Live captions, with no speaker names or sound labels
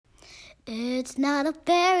It's not a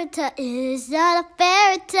fairy tale, it's not a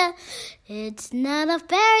fairy tale. It's not a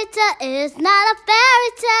fairy tale, it's not a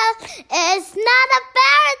fairy tale. It's not a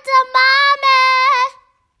fairy tale, mommy.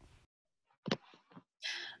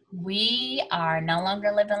 We are no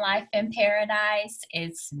longer living life in paradise.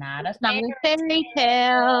 It's not a Not a fairy fairy tale.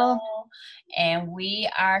 tale. And we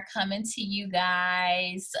are coming to you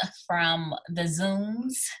guys from the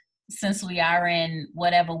Zooms since we are in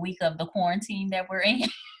whatever week of the quarantine that we're in.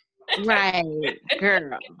 Right,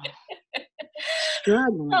 girl.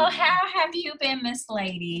 Struggling. So how have you been, Miss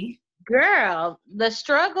Lady? Girl, the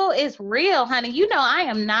struggle is real, honey. You know I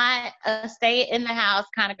am not a stay in the house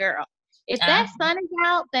kind of girl. If that sun is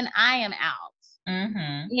out, then I am out.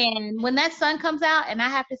 Mm-hmm. And when that sun comes out and I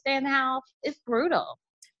have to stay in the house, it's brutal.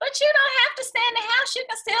 But you don't have to stay in the house. You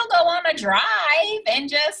can still go on a drive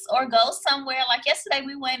and or go somewhere. Like yesterday,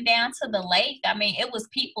 we went down to the lake. I mean, it was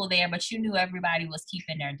people there, but you knew everybody was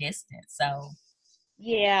keeping their distance. So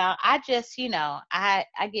yeah, I just, I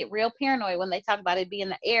get real paranoid when they talk about it being in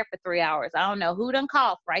the air for 3 hours. I don't know who done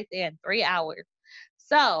coughed right there in 3 hours.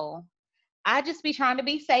 So I just be trying to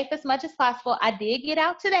be safe as much as possible. I did get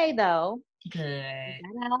out today though. Good. I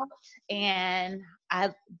got out and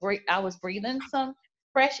I was breathing some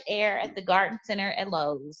fresh air at the garden center at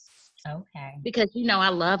Lowe's. Okay. Because I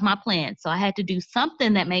love my plants, so I had to do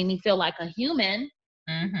something that made me feel like a human.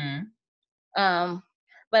 Mm-hmm.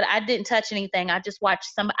 But I didn't touch anything. I just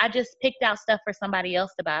picked out stuff for somebody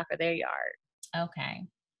else to buy for their yard. Okay.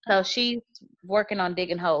 So she's working on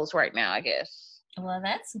digging holes right now, I guess. Well,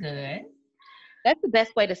 that's good. That's the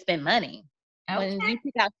best way to spend money. Okay. When you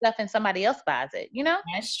pick out stuff and somebody else buys it,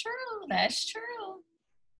 That's true. That's true.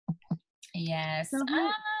 Yes. Mm-hmm.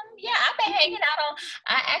 Yeah, I've been hanging out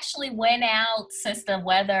I actually went out since the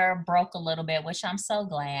weather broke a little bit, which I'm so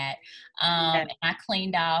glad. And I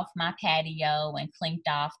cleaned off my patio and cleaned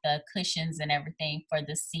off the cushions and everything for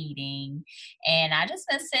the seating. And I just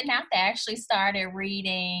been sitting out there. I actually started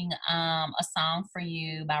reading A Song for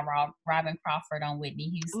You by Robin Crawford on Whitney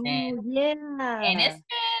Houston. Oh, yeah. And it's been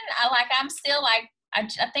I'm still like I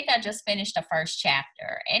think I just finished the first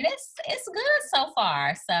chapter, and it's good so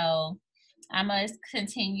far. So I must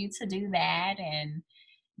continue to do that and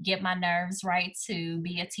get my nerves right to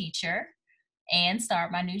be a teacher and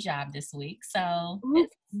start my new job this week. So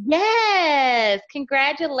yes,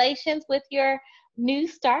 congratulations with your new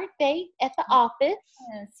start date at the office.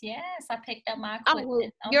 Yes, I picked up my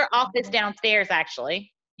equipment. Your office downstairs,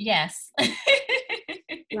 actually. Yes.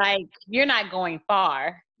 Like, you're not going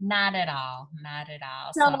far. Not at all. Not at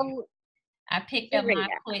all. So I picked up my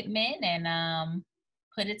equipment and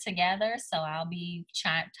put it together. So I'll be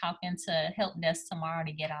talking to help desk tomorrow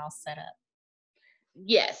to get all set up.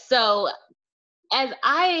 Yes. So as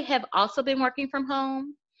I have also been working from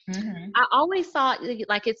home, I always thought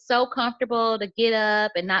like it's so comfortable to get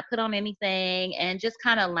up and not put on anything and just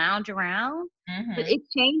kind of lounge around, but it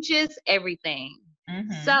changes everything.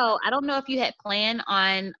 So I don't know if you had planned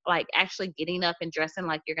on like actually getting up and dressing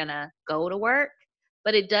like you're gonna go to work,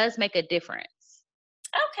 but it does make a difference.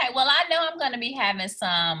 Okay, well, I know I'm going to be having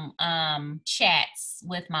some chats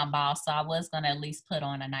with my boss, so I was going to at least put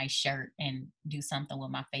on a nice shirt and do something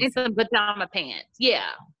with my face. And some pajama pants. Yeah.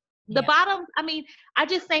 The bottom, I mean, I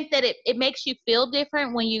just think that it makes you feel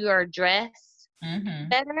different when you are dressed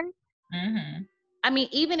better. I mean,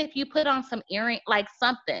 even if you put on some earring, like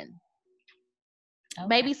something,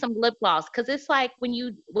 maybe some lip gloss, because it's like when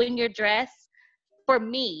you're dressed, for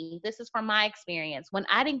me, this is from my experience, when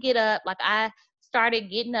I didn't get up, like I started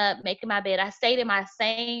getting up, making my bed, I stayed in my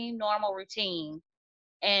same normal routine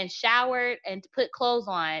and showered and put clothes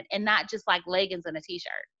on and not just like leggings and a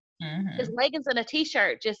t-shirt. Because leggings and a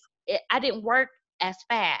t-shirt, I didn't work as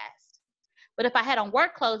fast. But if I had on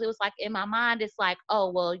work clothes, it was like in my mind, it's like,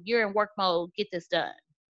 oh, well, you're in work mode, get this done.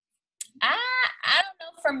 I don't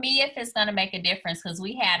know for me if it's going to make a difference because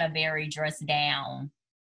we had a very dressed down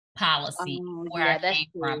policy where I came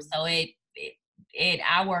from. So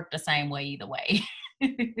I work the same way either way.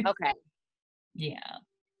 Okay.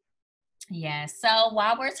 Yeah. So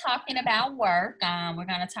while we're talking about work, we're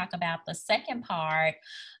going to talk about the second part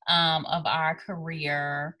of our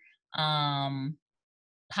career pods,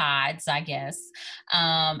 I guess.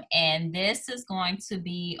 And this is going to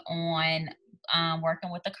be on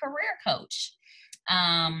working with a career coach.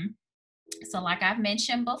 So like I've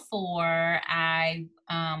mentioned before, I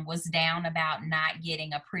was down about not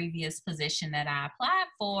getting a previous position that I applied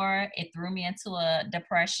for. It threw me into a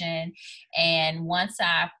depression. And once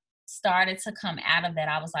I started to come out of that,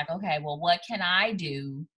 I was like, okay, well, what can I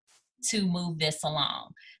do to move this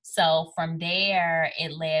along? So from there,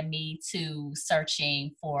 it led me to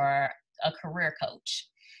searching for a career coach.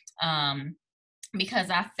 Because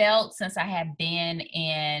I felt since I had been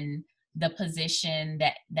in the position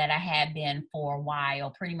that I had been for a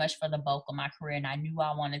while, pretty much for the bulk of my career, and I knew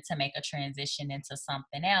I wanted to make a transition into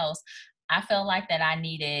something else, I felt like that I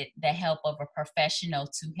needed the help of a professional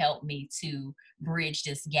to help me to bridge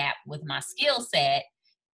this gap with my skill set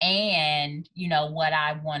and, you know, what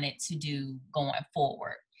I wanted to do going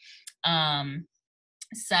forward.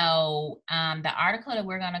 So the article that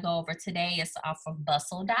we're going to go over today is off of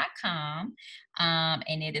bustle.com,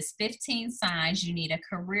 and it is 15 signs you need a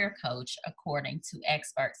career coach according to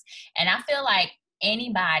experts. And I feel like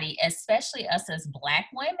anybody, especially us as Black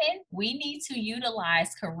women, we need to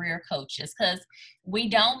utilize career coaches because we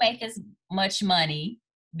don't make as much money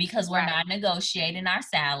because we're not negotiating our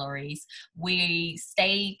salaries. We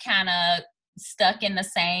stay kind of stuck in the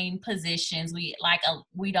same positions. We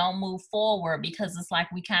don't move forward because it's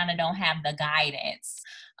like we kind of don't have the guidance.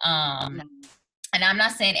 And I'm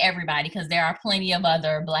not saying everybody, because there are plenty of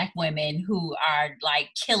other Black women who are like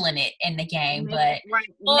killing it in the game, but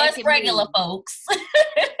for us regular folks,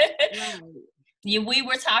 we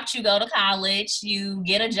were taught you go to college, you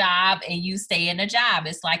get a job, and you stay in a job.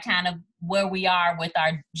 It's like kind of where we are with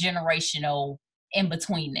our generational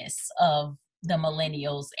in-betweenness of the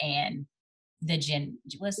millennials and the Gen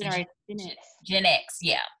X,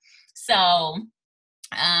 yeah. So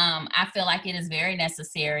I feel like it is very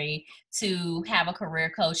necessary to have a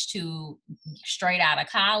career coach to straight out of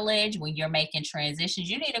college. When you're making transitions,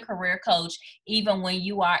 you need a career coach even when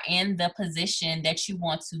you are in the position that you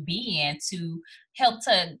want to be in, to help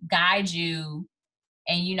to guide you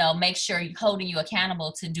and, you know, make sure you're holding you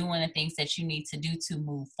accountable to doing the things that you need to do to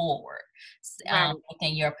move forward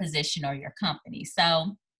within your position or your company.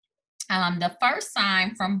 So the first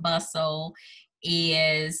sign from Bustle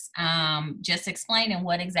is just explaining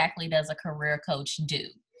what exactly does a career coach do.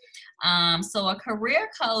 So a career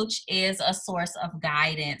coach is a source of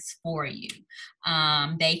guidance for you.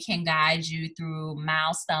 They can guide you through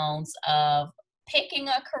milestones of picking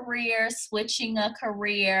a career, switching a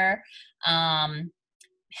career,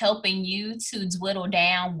 helping you to whittle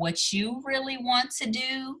down what you really want to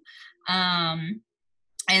do,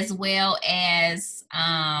 as well as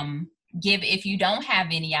if you don't have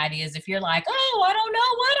any ideas, if you're like, oh, I don't know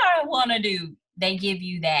what I want to do, they give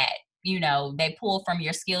you that, you know, they pull from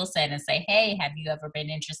your skill set and say, hey, have you ever been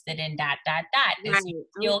interested in ... This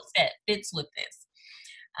skill set fits with this.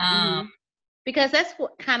 Because that's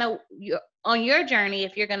what kind of on your journey,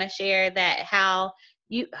 if you're going to share that, how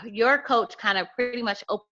your coach kind of pretty much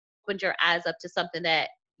opened your eyes up to something that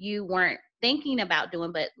you weren't thinking about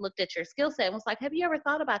doing, but looked at your skill set and was like, have you ever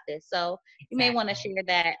thought about this? So you may want to share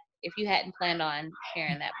that if you hadn't planned on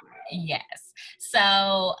sharing that. Yes.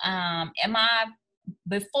 So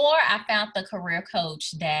before I found the career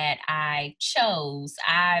coach that I chose,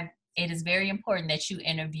 it is very important that you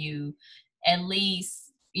interview at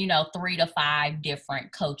least, you know, 3 to 5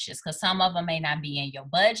 different coaches, because some of them may not be in your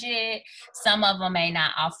budget. Some of them may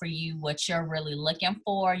not offer you what you're really looking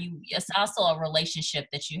for. It's also a relationship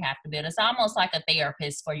that you have to build. It's almost like a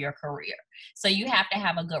therapist for your career. So you have to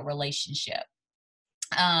have a good relationship.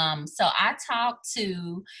 So I talked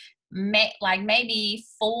to maybe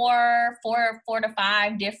 4 to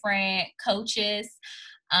 5 different coaches.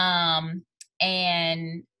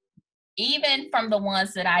 And even from the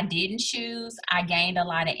ones that I didn't choose, I gained a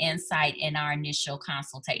lot of insight in our initial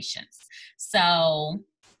consultations. So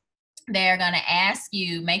they're going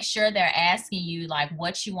to make sure they're asking you like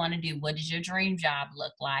what you want to do. What does your dream job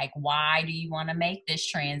look like? Why do you want to make this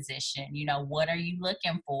transition? You know, what are you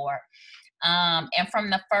looking for? And from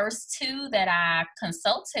the first 2 that I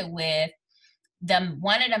consulted with,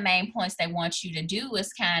 one of the main points they want you to do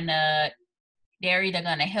is they're either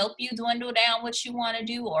going to help you dwindle down what you want to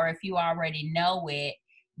do, or if you already know it,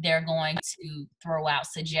 they're going to throw out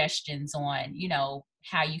suggestions on, you know,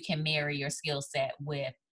 how you can marry your skill set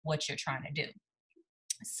with what you're trying to do.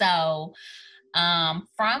 So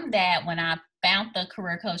from that, when I found the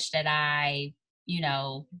career coach that I, you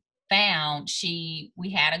know, found, we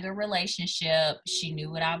had a good relationship. She knew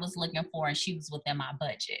what I was looking for, and she was within my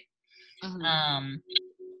budget.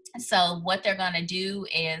 So what they're going to do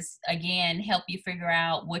is, again, help you figure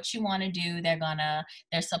out what you want to do.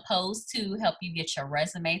 They're supposed to help you get your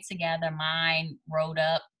resume together. Mine wrote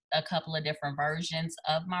up a couple of different versions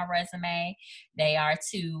of my resume. They are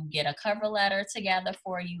to get a cover letter together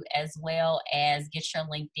for you, as well as get your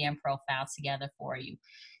LinkedIn profile together for you.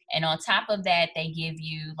 And on top of that, they give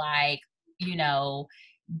you like, you know,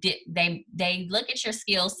 they look at your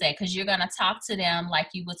skill set, because you're going to talk to them like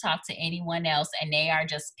you would talk to anyone else, and they are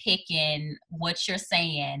just picking what you're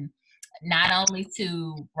saying not only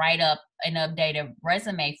to write up an updated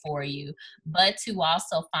resume for you, but to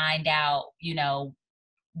also find out, you know,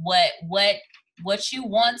 what you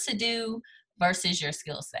want to do versus your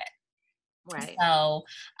skill set. Right. So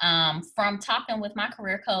from talking with my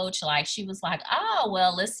career coach, like she was like, oh,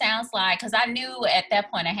 well, it sounds like, because I knew at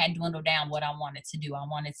that point I had dwindled down what I wanted to do. I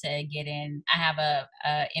wanted to get in, I have a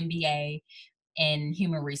MBA in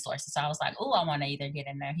human resources. So I was like, oh, I want to either get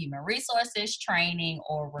into human resources, training,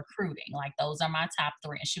 or recruiting. Like those are my top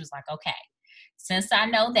three. And she was like, okay, since I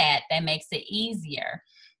know that, that makes it easier.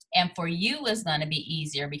 And for you, it's going to be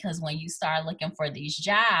easier because when you start looking for these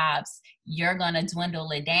jobs, you're going to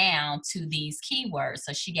dwindle it down to these keywords.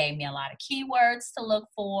 So she gave me a lot of keywords to look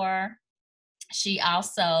for. She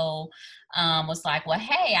also was like, well,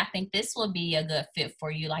 hey, I think this would be a good fit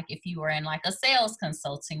for you. Like if you were in like a sales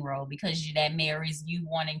consulting role, because that marries you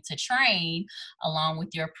wanting to train along with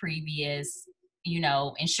your previous, you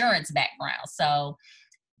know, insurance background. So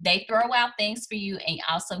they throw out things for you and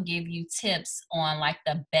also give you tips on like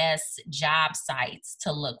the best job sites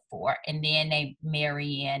to look for. And then they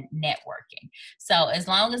marry in networking. So as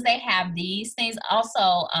long as they have these things,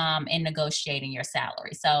 also in negotiating your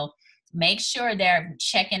salary. So make sure they're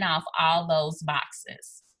checking off all those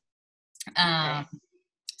boxes. Okay.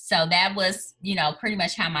 So that was, you know, pretty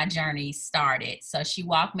much how my journey started. So she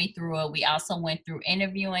walked me through it. We also went through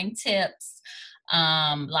interviewing tips.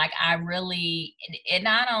 Like I really, it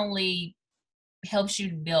not only helps you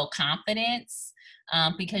to build confidence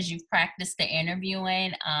because you've practiced the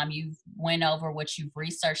interviewing, you've went over what you've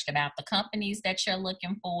researched about the companies that you're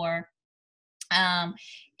looking for.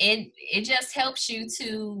 It just helps you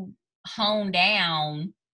to hone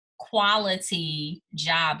down quality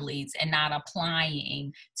job leads and not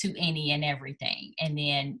applying to any and everything and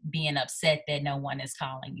then being upset that no one is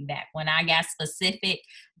calling me back. When I got specific,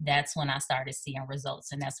 that's when I started seeing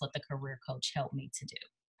results, and that's what the career coach helped me to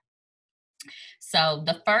do. So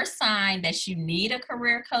the first sign that you need a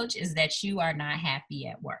career coach is that you are not happy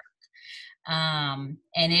at work. And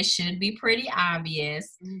it should be pretty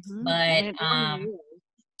obvious, but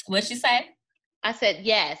what'd you say? I said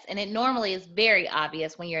yes, and it normally is very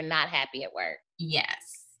obvious when you're not happy at work. Yes.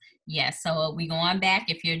 So we going back,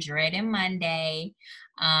 if you're dreading Monday,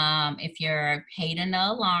 if you're hating the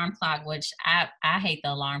alarm clock, which I hate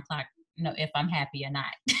the alarm clock, you know, if I'm happy or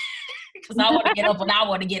not, because I want to get up when I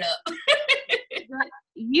want to get up.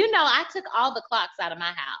 You know, I took all the clocks out of my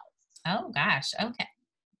house. Oh gosh, okay,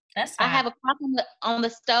 that's fine. I have a clock on the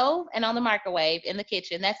stove and on the microwave in the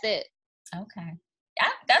kitchen. That's it. Okay.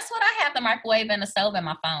 That's what I have, the microwave and the stove and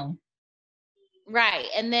my phone. Right.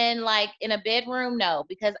 And then like in a bedroom, no,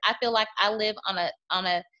 because I feel like I live on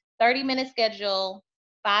a 30-minute schedule,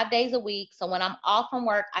 5 days a week. So when I'm off from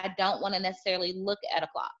work, I don't want to necessarily look at a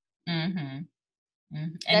clock. And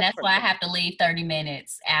that's why I have to leave 30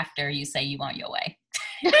 minutes after you say you on your way.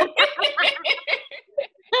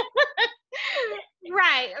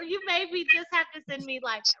 Right. Or you maybe just have to send me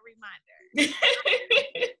like a reminder.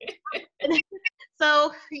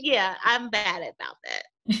 So yeah, I'm bad about that.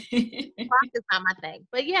 Clock is not my thing.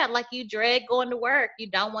 But yeah, like you dread going to work.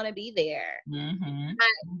 You don't want to be there.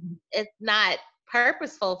 It's not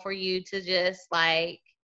purposeful for you to just like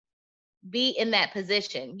be in that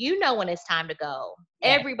position. You know when it's time to go. Yeah.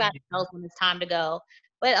 Everybody knows when it's time to go.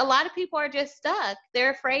 But a lot of people are just stuck.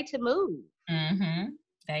 They're afraid to move.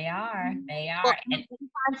 They are. Well, and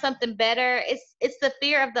find something better. It's the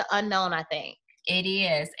fear of the unknown, I think. It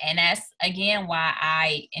is. And that's, again, why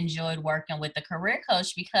I enjoyed working with the career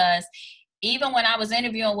coach, because even when I was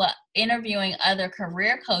interviewing other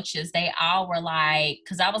career coaches, they all were like,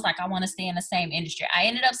 because I was like, I want to stay in the same industry. I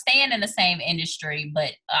ended up staying in the same industry,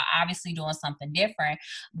 but obviously doing something different.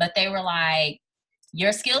 But they were like,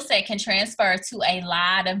 your skill set can transfer to a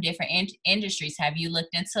lot of different industries. Have you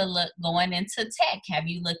looked into going into tech? Have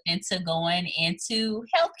you looked into going into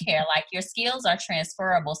healthcare? Like your skills are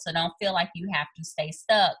transferable, so don't feel like you have to stay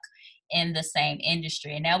stuck in the same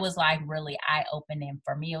industry. And that was like really eye-opening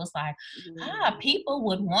for me. It was like, people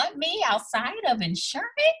would want me outside of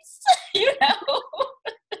insurance, you know?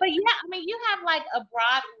 But yeah, I mean, you have like a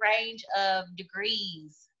broad range of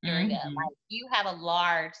degrees, Juria. Like you have a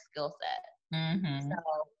large skill set. So,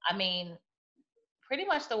 I mean, pretty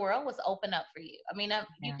much the world was open up for you. I mean,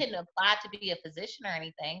 you couldn't apply to be a physician or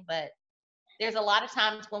anything, but there's a lot of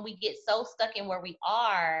times when we get so stuck in where we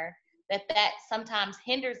are that sometimes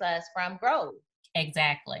hinders us from growth.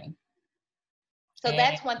 Exactly. So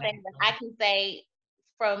that's one thing that I can say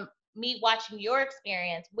from me watching your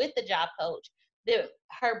experience with the job coach,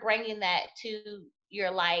 her bringing that to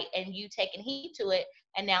your light and you taking heed to it,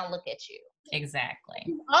 and now look at you. Exactly.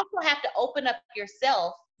 You also have to open up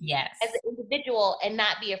yourself Yes. As an individual, and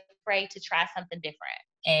not be afraid to try something different.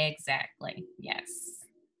 Exactly. Yes.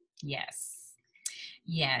 Yes.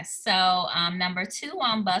 Yes. So number 2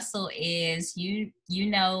 on bustle is you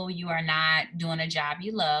know you are not doing a job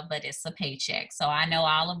you love, but it's a paycheck. So I know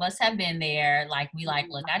all of us have been there. Like we like,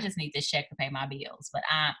 look, I just need this check to pay my bills, but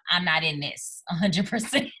I'm not in this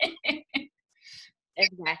 100%.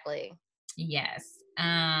 Exactly. Yes.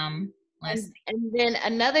 And then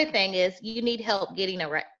another thing is you need help getting a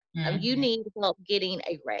raise. You Mm-hmm. need help getting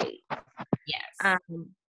a raise. Yes.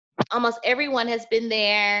 Almost everyone has been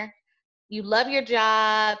there. You love your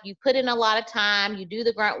job. You put in a lot of time. You do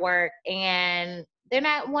the grunt work, and they're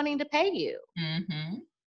not wanting to pay you. Mm-hmm.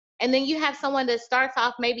 And then you have someone that starts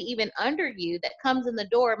off maybe even under you that comes in the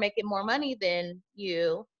door making more money than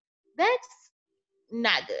you. That's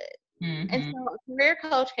not good. Mm-hmm. And so a career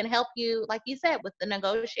coach can help you, like you said, with the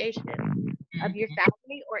negotiation of your Mm-hmm.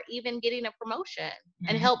 salary or even getting a promotion,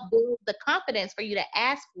 and Mm-hmm. help build the confidence for you to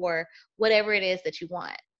ask for whatever it is that you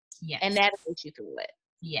want. Yes. And navigate you through it.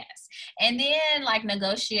 Yes. And then like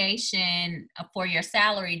negotiation for your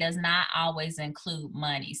salary does not always include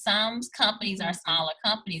money. Some companies are smaller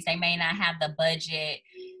companies. They may not have the budget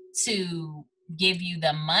to give you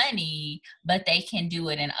the money, but they can do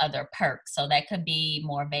it in other perks. So that could be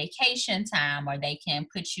more vacation time, or they can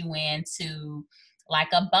put you into like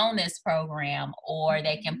a bonus program, or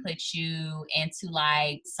they can put you into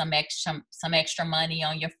like some extra money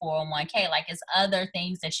on your 401k. Like it's other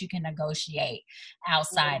things that you can negotiate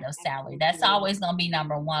outside of salary. That's always going to be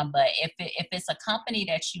number one. But if it's a company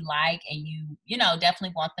that you like and you know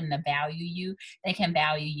definitely want them to value you, they can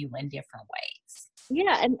value you in different ways.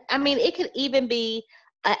 Yeah, and I mean it could even be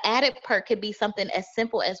an added perk. Could be something as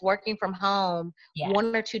simple as working from home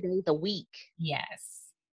 1 or 2 days a week. Yes.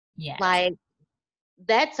 Yes. Like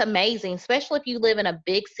that's amazing, especially if you live in a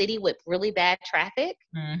big city with really bad traffic.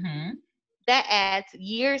 Mm-hmm. That adds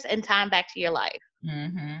years and time back to your life.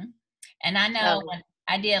 Mm-hmm. And I know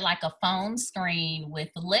I did like a phone screen with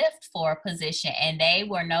Lyft for a position, and they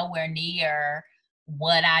were nowhere near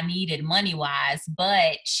what I needed money wise,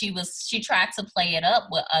 but she tried to play it up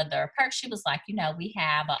with other perks. She was like, you know, we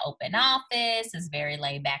have an open office, it's very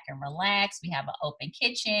laid back and relaxed. We have an open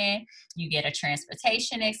kitchen, you get a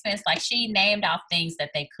transportation expense. Like she named off things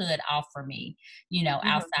that they could offer me, you know,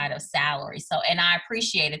 outside of salary. So, and I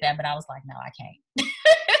appreciated that, but I was like, no, I can't.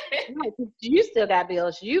 You still got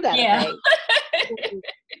bills you got to pay.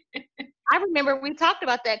 I remember we talked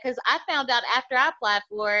about that because I found out after I applied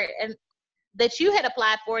for it and that you had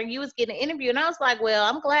applied for and you was getting an interview, and I was like, well,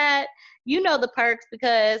 I'm glad you know the perks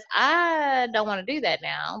because I don't want to do that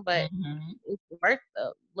now, but it's worth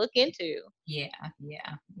the look into. Yeah.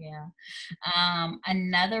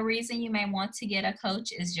 Another reason you may want to get a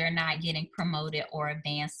coach is you're not getting promoted or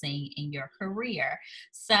advancing in your career.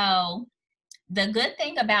 So the good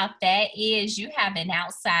thing about that is you have an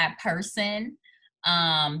outside person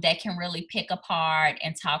that can really pick apart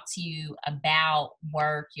and talk to you about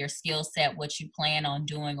work, your skill set, what you plan on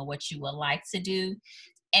doing or what you would like to do.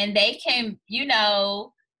 And they can, you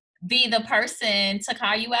know, be the person to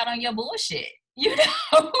call you out on your bullshit. You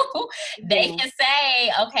know, they can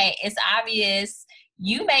say, okay, it's obvious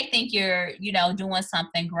you may think you're, you know, doing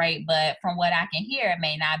something great, but from what I can hear, it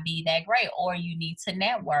may not be that great. Or you need to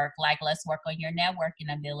network. Like, let's work on your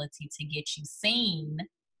networking ability to get you seen,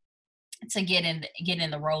 to get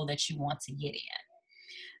in the role that you want to get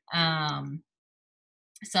in.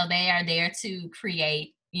 So they are there to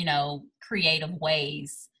create, you know, creative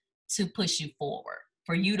ways to push you forward,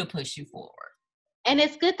 for you to push you forward. And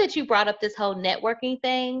it's good that you brought up this whole networking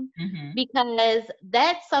thing because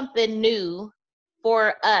that's something new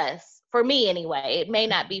for us, for me anyway. It may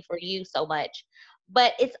not be for you so much,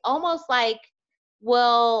 but it's almost like,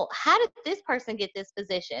 well, how did this person get this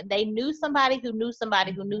position? They knew somebody who knew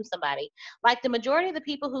somebody who knew somebody. Like the majority of the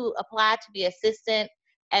people who applied to be assistant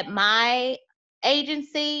at my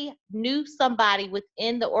agency knew somebody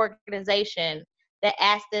within the organization that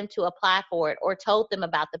asked them to apply for it or told them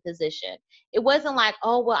about the position. It wasn't like,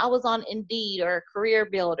 oh, well, I was on Indeed or Career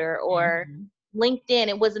Builder or LinkedIn.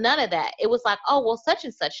 It was none of that. It was like, oh, well, such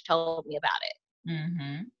and such told me about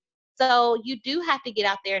it. So you do have to get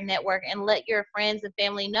out there and network and let your friends and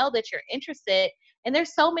family know that you're interested. And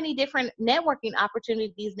there's so many different networking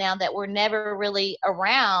opportunities now that were never really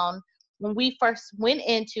around when we first went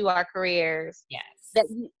into our careers. Yes.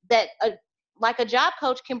 That like a job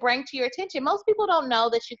coach can bring to your attention. Most people don't know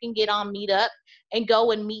that you can get on Meetup and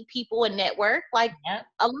go and meet people and network. Like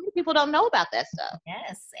a lot of people don't know about that stuff.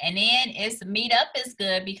 Yes. And then Meetup is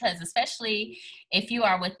good because especially if you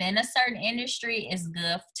are within a certain industry, it's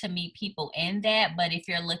good to meet people in that. But if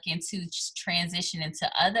you're looking to transition into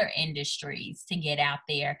other industries to get out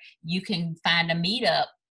there, you can find a Meetup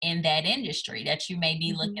in that industry that you may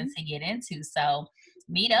be looking to get into. So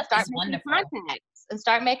Meetup is wonderful.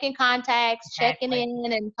 Start making contacts, checking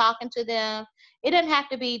in and talking to them. It doesn't have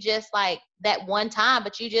to be just like that one time,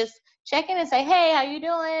 but you just check in and say, hey, how you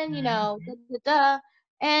doing? You know,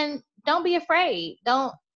 and don't be afraid.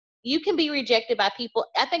 You can be rejected by people.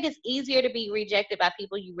 I think it's easier to be rejected by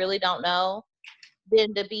people you really don't know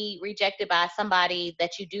than to be rejected by somebody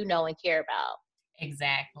that you do know and care about.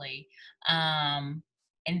 Exactly. And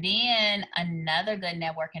then another good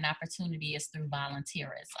networking opportunity is through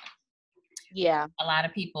volunteerism. Yeah. A lot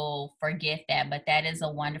of people forget that, but that is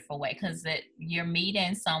a wonderful way because you're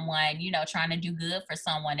meeting someone, you know, trying to do good for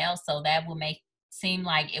someone else. So that will seem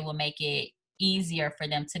like it will make it easier for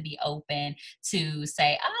them to be open to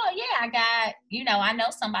say, oh yeah, I know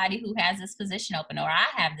somebody who has this position open, or I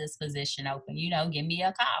have this position open, you know, give me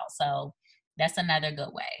a call. So that's another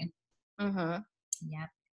good way. Yeah.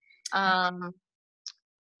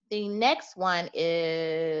 The next one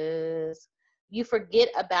is you forget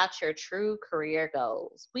about your true career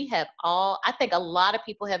goals. I think a lot of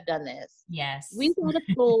people have done this. Yes. We go to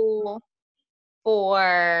school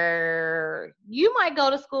you might go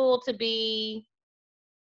to school to be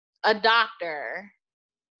a doctor,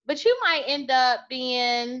 but you might end up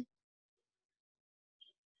being,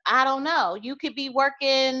 I don't know, you could be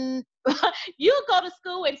working, you go to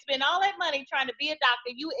school and spend all that money trying to be a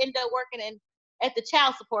doctor, you end up working at the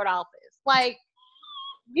child support office. Like,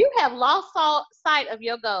 you have lost sight of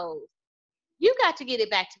your goals. You got to get it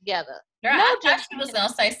back together. Girl, I thought she was going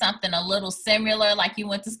to say something a little similar, like you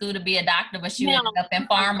went to school to be a doctor, but you ended up in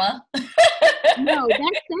pharma. No,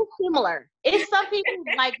 that's similar. It's some people,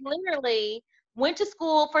 like, literally went to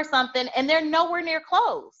school for something, and they're nowhere near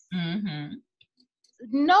close.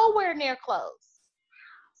 Nowhere near close.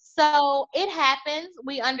 So it happens.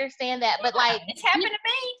 We understand that. But, like, it's happened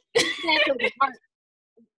to me.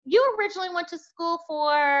 You originally went to school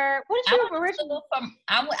for, what did you originally?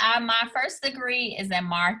 My first degree is in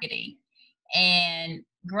marketing. And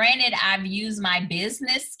granted, I've used my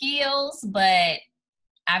business skills, but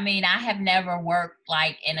I mean, I have never worked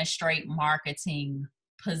like in a straight marketing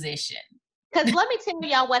position. Because let me tell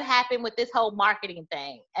y'all what happened with this whole marketing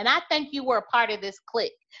thing. And I think you were a part of this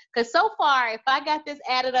clique. Because so far, if I got this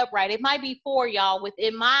added up right, it might be 4 y'all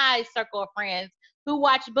within my circle of friends who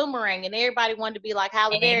watched Boomerang, and everybody wanted to be like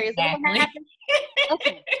Halle Berry. Is that what happened?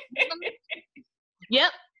 Okay.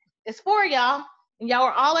 Yep. It's 4 y'all. And y'all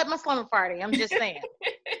were all at my slumber party. I'm just saying.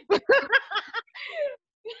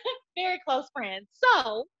 Very close friends.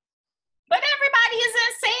 So. But everybody is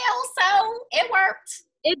in sales, so it worked.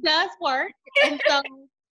 It does work. And so,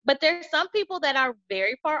 but there's some people that are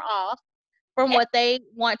very far off from what they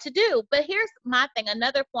want to do. But here's my thing.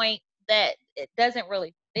 Another point that it doesn't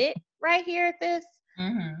really fit right here at this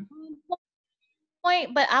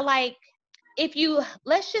point, but I like,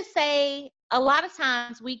 let's just say a lot of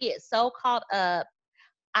times we get so caught up.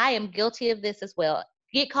 I am guilty of this as well.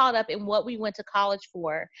 Get caught up in what we went to college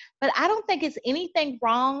for. But I don't think it's anything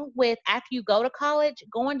wrong with, after you go to college,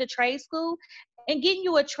 going to trade school and getting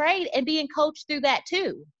you a trade and being coached through that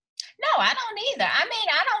too. No, I don't either. I mean,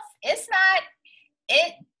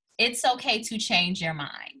 it's okay to change your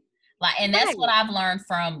mind. Like, and that's what I've learned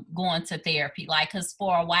from going to therapy. Like, cause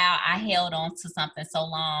for a while I held on to something so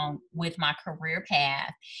long with my career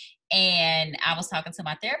path. And I was talking to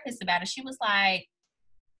my therapist about it. She was like,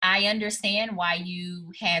 I understand why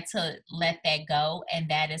you had to let that go, and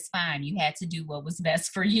that is fine. You had to do what was best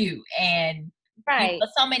for you. And but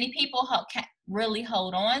so many people really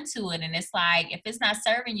hold on to it. And it's like, if it's not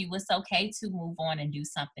serving you, it's okay to move on and do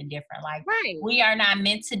something different. Like, we are not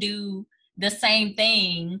meant to do the same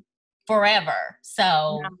thing forever.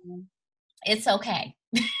 So it's okay.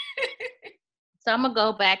 So I'm going to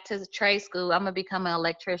go back to the trade school. I'm going to become an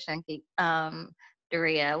electrician.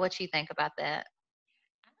 Daria, what you think about that?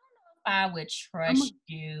 I would trust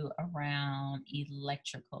you around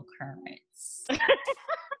electrical currents.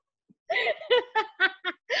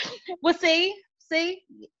 Well, see,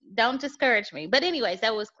 don't discourage me. But anyways,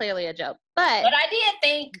 that was clearly a joke. But I did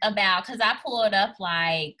think about, because I pulled up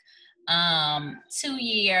like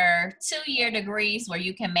 2-year degrees where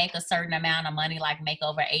you can make a certain amount of money, like make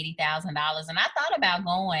over $80,000. And I thought about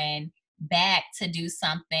going back to do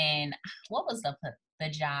something. What was the the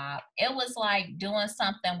job. It was like doing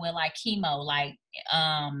something with like chemo, like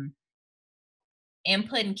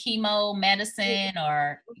inputting chemo medicine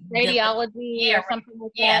or radiology or something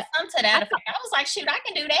like that. Something to that effect. I was like, shoot, I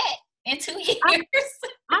can do that in 2 years.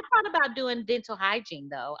 I thought about doing dental hygiene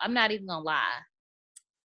though. I'm not even gonna lie.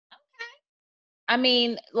 Okay. I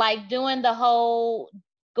mean, like doing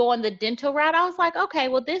going the dental route, I was like, okay,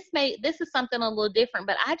 well, this is something a little different,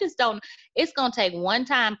 but I just don't, it's going to take one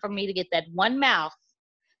time for me to get that one mouth.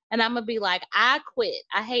 And I'm going to be like, I quit.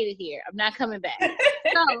 I hate it here. I'm not coming back. So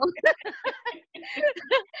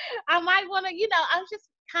I might want to, I've just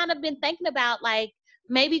kind of been thinking about like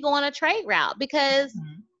maybe going a trade route because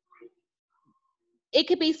it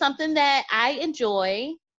could be something that I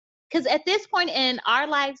enjoy. Because at this point in our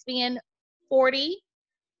lives being 40,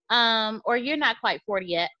 or you're not quite 40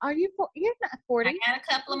 yet. Are you? You're not 40. I got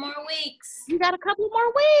a couple of more weeks. You got a couple more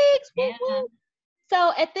weeks. Yeah. Woo-hoo.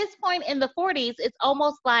 So at this point in the 40s, it's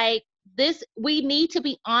almost like we need to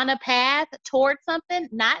be on a path towards something,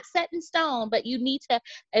 not set in stone, but you need to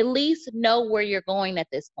at least know where you're going at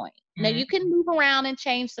this point. Now you can move around and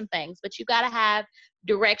change some things, but you got to have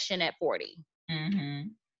direction at 40.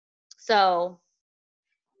 So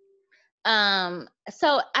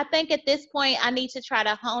I think at this point I need to try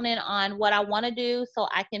to hone in on what I want to do so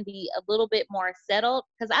I can be a little bit more settled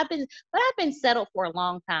because I've been settled for a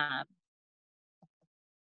long time.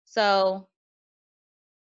 So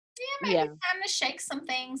maybe time to shake some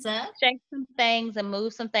things up. Shake some things and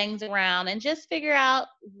move some things around and just figure out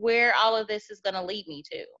where all of this is going to lead me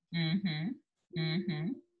to.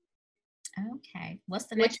 Okay. What's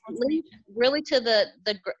the next one? Leads really to the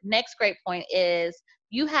next great point is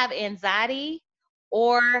you have anxiety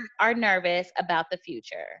or are nervous about the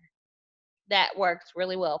future. That works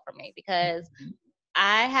really well for me because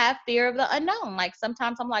I have fear of the unknown. Like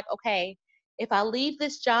sometimes I'm like, okay, if I leave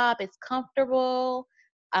this job, it's comfortable.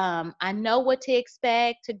 I know what to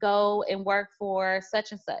expect to go and work for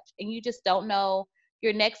such and such. And you just don't know.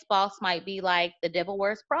 Your next boss might be like the Devil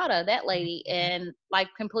Wears Prada, that lady, and like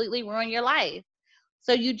completely ruin your life.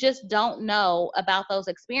 So you just don't know about those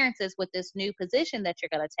experiences with this new position that you're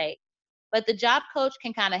going to take. But the job coach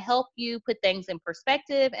can kind of help you put things in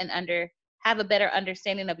perspective and have a better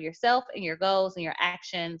understanding of yourself and your goals and your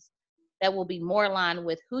actions that will be more aligned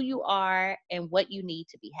with who you are and what you need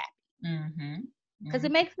to be happy. Because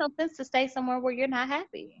it makes no sense to stay somewhere where you're not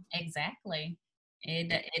happy. Exactly.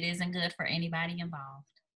 It isn't good for anybody involved.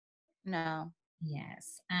 No.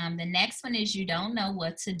 Yes. The next one is you don't know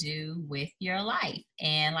what to do with your life.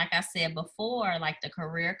 And like I said before, like the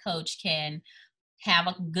career coach can have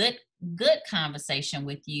a good conversation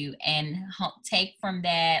with you and take from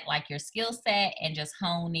that like your skill set and just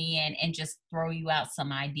hone in and just throw you out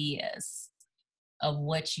some ideas of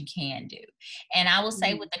what you can do. And I will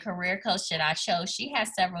say with the career coach that I chose, she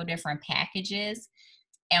has several different packages.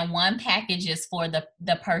 And one package is for the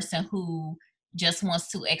person who just wants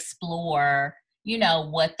to explore,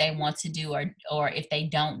 what they want to do or if they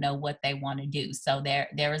don't know what they want to do. So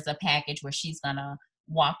there is a package where she's going to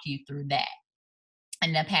walk you through that.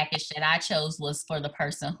 And the package that I chose was for the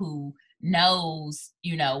person who knows,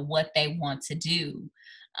 what they want to do.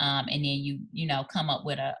 And then you come up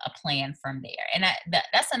with a plan from there. And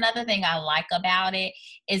that's another thing I like about it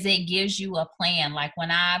is it gives you a plan. Like when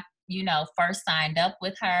I first signed up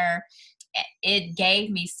with her, it gave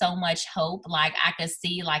me so much hope. Like I could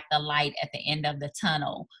see like the light at the end of the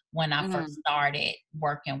tunnel when I first started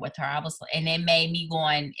working with her. And it made me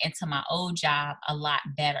going into my old job a lot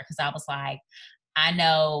better because I was like, I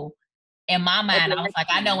know in my mind, I was like,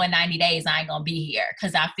 I know in 90 days I ain't gonna be here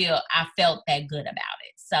because I felt that good about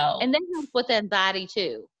it. So and that helps with anxiety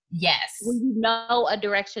too. Yes. When you know a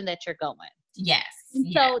direction that you're going. Yes.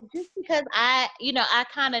 And so just because I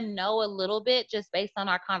kind of know a little bit just based on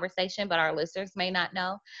our conversation, but our listeners may not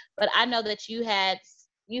know, but I know that you had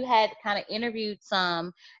kind of interviewed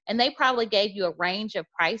some and they probably gave you a range of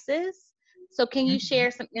prices. So can you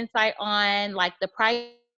share some insight on like the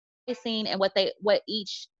pricing and what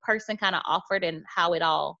each person kind of offered and how it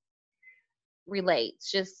all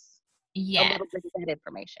relates? Just a little bit of that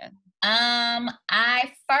information.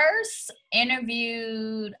 I first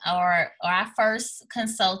interviewed or I first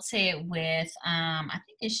consulted with I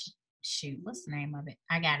think it's what's the name of it?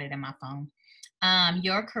 I got it in my phone.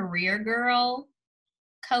 Your Career Girl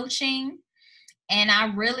Coaching. And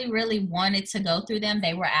I really, really wanted to go through them.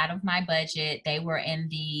 They were out of my budget. They were in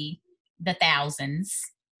the thousands,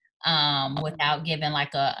 without giving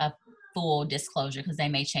like a full disclosure because they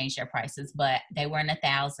may change their prices, but they were in the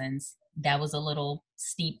thousands. That was a little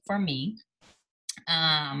steep for me.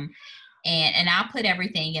 And I'll put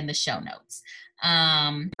everything in the show notes.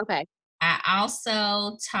 Okay. I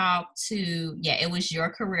also talked to, it was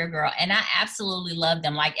Your Career Girl, and I absolutely love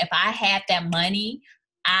them. Like if I had that money,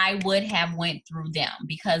 I would have went through them,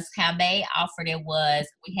 because how they offered it was,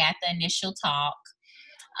 we had the initial talk.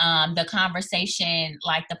 The conversation,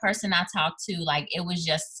 like the person I talked to, like it was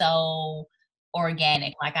just so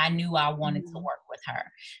organic. Like I knew I wanted to work with her.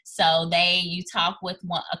 So you talk with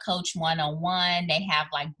a coach one-on-one. They have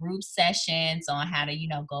like group sessions on how to,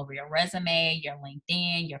 go over your resume, your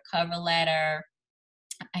LinkedIn, your cover letter,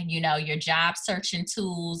 and your job searching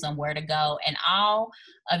tools and where to go. And all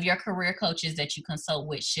of your career coaches that you consult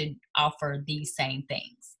with should offer these same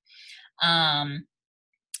things.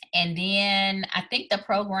 And then I think the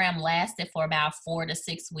program lasted for about 4 to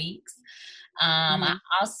 6 weeks. I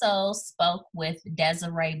also spoke with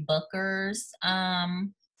Desiree Booker's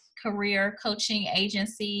career coaching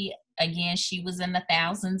agency. Again, she was in the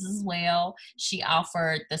thousands as well. She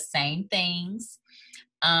offered the same things.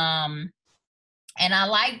 And I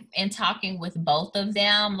like, in talking with both of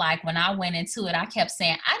them, like when I went into it, I kept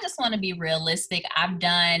saying, I just want to be realistic. I've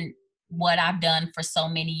done what I've done for so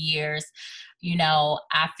many years.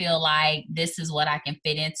 I feel like this is what I can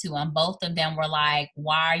fit into. And both of them were like,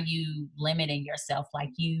 why are you limiting yourself?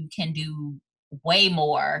 Like you can do way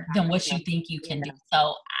more than what you think you can do.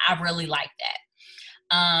 So I really like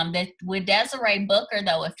that. With Desiree Booker,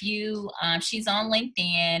 though, if you, she's on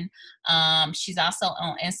LinkedIn. She's also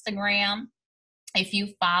on Instagram. If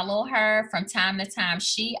you follow her from time to time,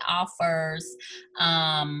 she offers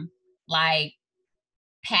like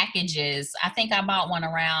packages. I think I bought one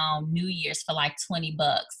around New Year's for like $20,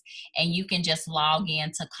 and you can just log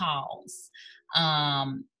into calls.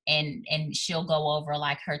 And she'll go over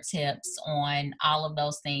like her tips on all of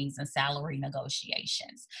those things and salary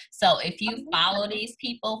negotiations. So if you follow these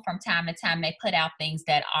people from time to time, they put out things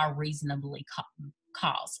that are reasonably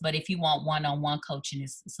cost. But if you want one-on-one coaching,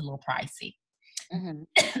 it's a little pricey.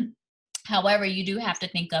 However, you do have to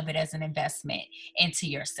think of it as an investment into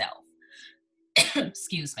yourself.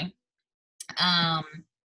 Excuse me.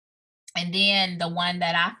 And then the one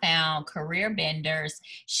that I found, Career Benders,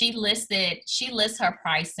 she lists her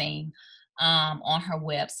pricing on her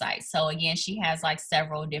website. So again, she has like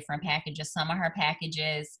several different packages. Some of her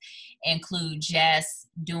packages include just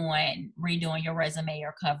redoing your resume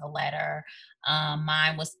or cover letter.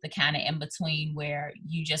 Mine was the kind of in between, where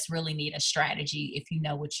you just really need a strategy if you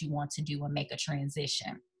know what you want to do and make a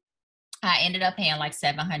transition. I ended up paying like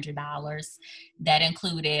 $700. That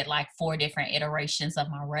included like 4 different iterations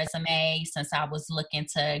of my resume, since I was looking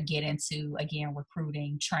to get into, again,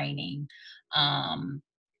 recruiting, training,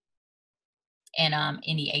 and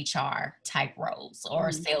any HR type roles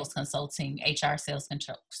or sales consulting, HR sales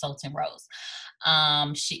consulting roles.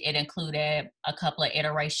 It included a couple of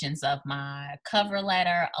iterations of my cover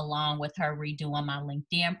letter, along with her redoing my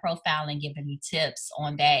LinkedIn profile and giving me tips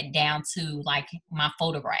on that, down to like my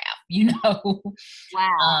photograph,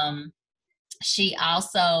 Wow. She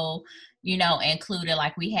also, included,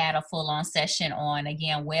 like, we had a full-on session on,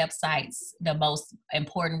 again, websites, the most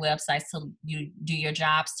important websites to you do your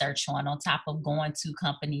job search on top of going to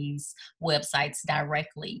companies' websites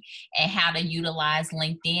directly, and how to utilize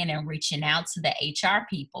LinkedIn and reaching out to the HR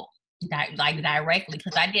people, like directly,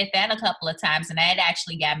 because I did that a couple of times and that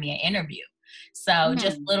actually got me an interview. So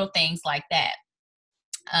just little things like that.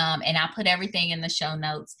 And I'll put everything in the show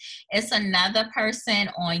notes. It's another person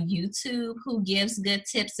on YouTube who gives good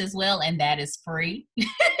tips as well, and that is free.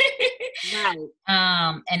 Right.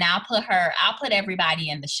 And I'll put everybody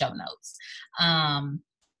in the show notes.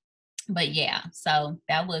 But yeah, so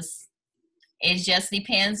it just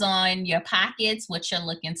depends on your pockets, what you're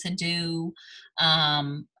looking to do.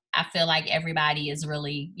 I feel like everybody is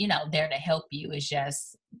really, there to help you. It's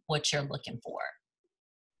just what you're looking for.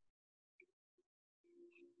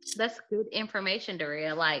 That's good information,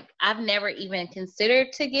 Daria. Like, I've never even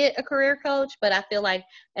considered to get a career coach, but I feel like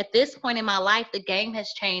at this point in my life, the game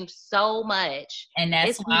has changed so much. And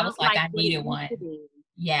that's why I was like I needed one.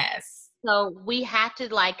 Yes. So we have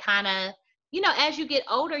to like kind of, as you get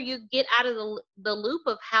older, you get out of the loop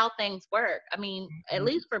of how things work. I mean, at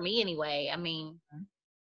least for me anyway. I mean,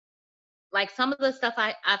 like some of the stuff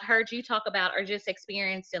I've heard you talk about or just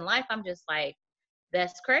experienced in life, I'm just like,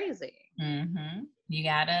 that's crazy. You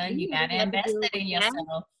gotta invest it in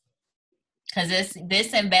yourself, because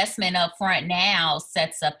this investment up front now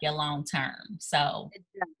sets up your long term. So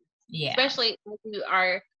yeah, especially if you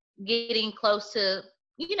are getting close to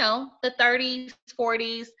the 30s,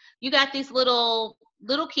 40s. You got these little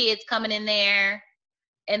kids coming in there,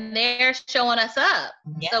 and they're showing us up.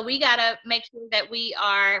 Yep. So we gotta make sure that we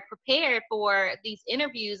are prepared for these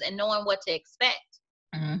interviews and knowing what to expect.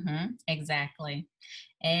 Exactly.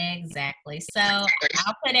 So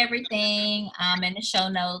I'll put everything in the show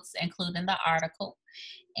notes, including the article.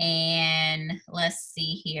 And let's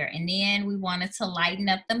see here. And then we wanted to lighten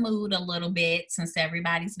up the mood a little bit since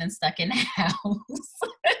everybody's been stuck in the house.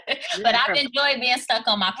 But I've enjoyed being stuck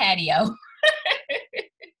on my patio.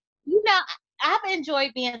 I've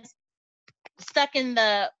enjoyed being stuck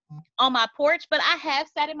on my porch, but I have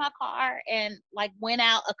sat in my car and like went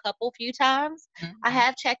out a few times. I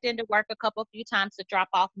have checked into work a few times to drop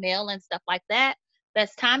off mail and stuff like that.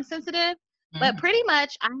 That's time sensitive. But pretty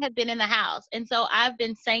much I have been in the house. And so I've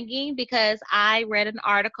been singing because I read an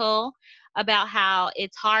article about how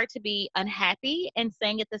it's hard to be unhappy and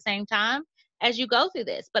sing at the same time as you go through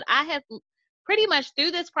this. But I have pretty much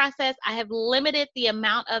through this process, I have limited the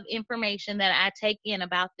amount of information that I take in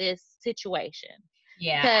about this situation.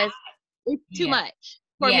 Yeah. Because it's too much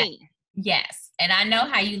for me. Yes. And I know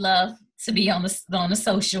how you love to be on the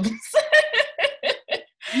socials.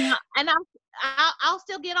 Yeah, and I'll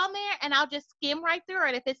still get on there and I'll just skim right through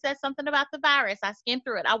it. If it says something about the virus, I skim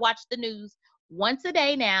through it. I watch the news once a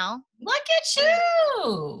day now. Look at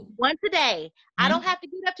you. Once a day. I don't have to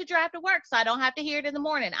get up to drive to work, so I don't have to hear it in the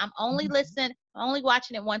morning. I'm only only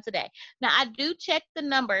watching it once a day. Now, I do check the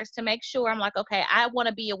numbers to make sure. I'm like, okay, I want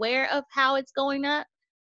to be aware of how it's going up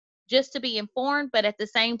just to be informed. But at the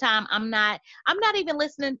same time, I'm not even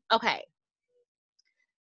listening. Okay.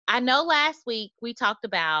 I know last week we talked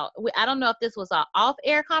about, I don't know if this was an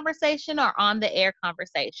off-air conversation or on the air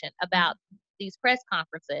conversation about these press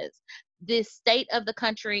conferences, this state of the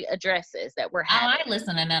country addresses that we're having. I ain't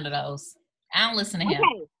listening to none of those. I don't listen to him.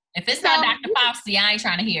 If it's not Dr. Fauci, I ain't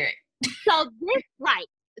trying to hear it.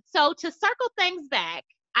 So to circle things back,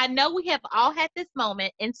 I know we have all had this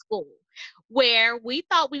moment in school where we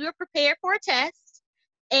thought we were prepared for a test.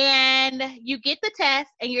 And you get the test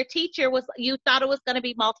and your teacher you thought it was going to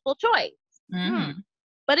be multiple choice.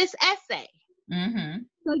 But it's essay.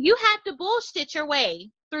 So you have to bullshit your way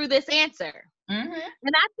through this answer. And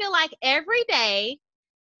I feel like every day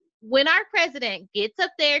when our president gets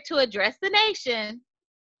up there to address the nation,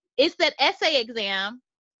 it's that essay exam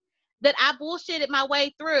that I bullshitted my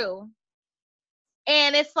way through.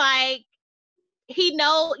 And it's like,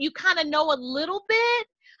 you kind of know a little bit,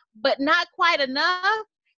 but not quite enough.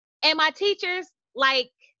 And my teacher's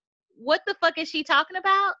like, what the fuck is she talking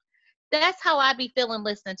about? That's how I be feeling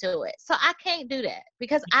listening to it. So I can't do that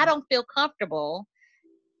because I don't feel comfortable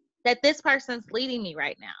that this person's leading me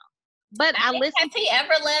right now. But I listen. Has he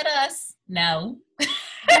ever led us? No.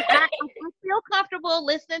 I feel comfortable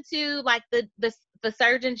listening to like the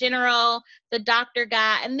Surgeon General, the doctor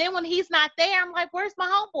guy. And then when he's not there, I'm like, where's my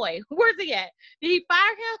homeboy? Where's he at? Did he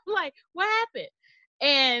fire him? Like, what happened?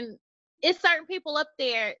 And it's certain people up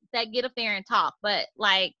there that get up there and talk, but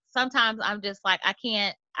like sometimes I'm just like, I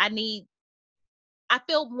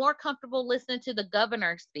feel more comfortable listening to the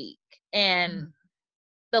governor speak and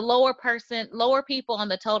the lower people on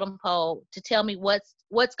the totem pole to tell me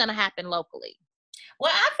what's going to happen locally.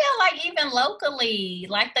 Well, I feel like even locally,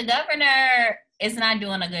 like the governor is not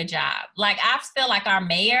doing a good job. Like I feel like our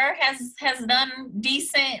mayor has done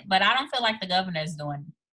decent, but I don't feel like the governor is doing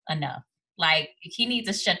enough. Like he needs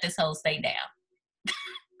to shut this whole state down.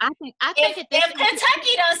 I think if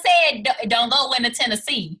Kentucky done said don't go into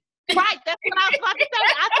Tennessee. Right, that's what I was about to say.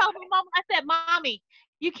 I told my mom, I said, Mommy,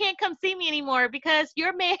 you can't come see me anymore because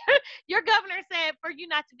your governor said for you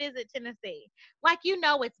not to visit Tennessee. Like,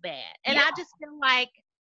 it's bad. And I just feel like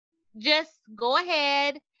just go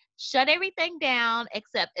ahead, shut everything down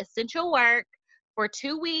except essential work for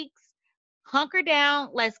 2 weeks. Hunker down.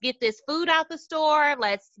 Let's get this food out the store.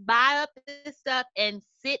 Let's buy up this stuff and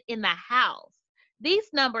sit in the house. These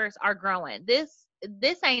numbers are growing. This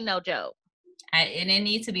ain't no joke. And it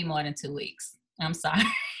needs to be more than 2 weeks. I'm sorry.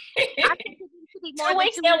 I think it needs to be more 2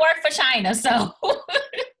 weeks didn't work for China, so.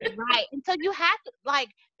 Right. And so you have to, like,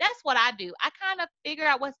 that's what I do. I kind of figure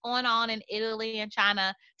out what's going on in Italy and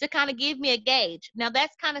China to kind of give me a gauge. Now,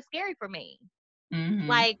 that's kind of scary for me.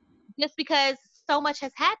 Like, just because so much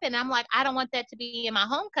has happened, I'm like, I don't want that to be in my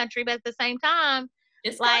home country, but at the same time,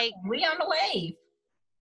 it's like we on the wave.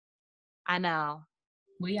 I know.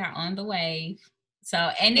 We are on the wave. So,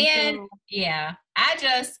 and then,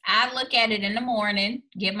 I look at it in the morning,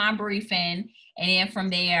 get my briefing, and then from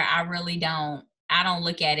there, I don't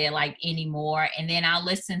look at it like anymore. And then I'll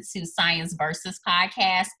listen to Science Versus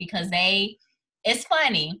podcast because it's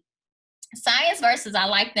funny. Science Versus, I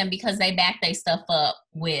like them because they back their stuff up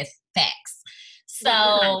with facts.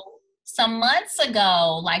 So some months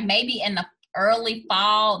ago, like maybe in the early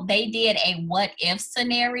fall, they did a what if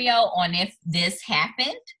scenario on if this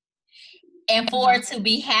happened. And for it to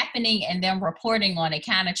be happening and then reporting on it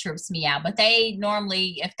kind of trips me out. But they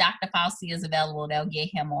normally, if Dr. Fauci is available, they'll get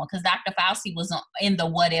him on, because Dr. Fauci was in the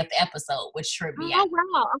What If episode, which tripped me out.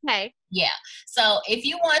 Oh, wow. Okay. Yeah. So if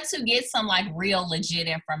you want to get some like real legit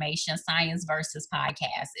information, Science Versus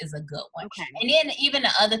podcast is a good one. Okay. And then even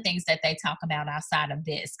the other things that they talk about outside of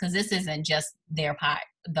this, because this isn't just the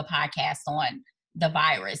podcast on the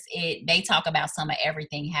virus. They talk about some of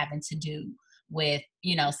everything having to do with,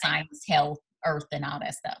 science, health, earth, and all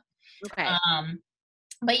that stuff. Okay.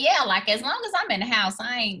 But yeah, like as long as I'm in the house,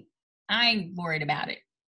 I ain't worried about it.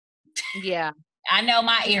 Yeah. I know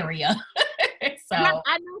my area. So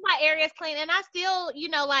I know my area's clean, and I still,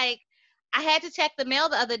 like I had to check the mail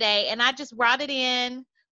the other day, and I just brought it in.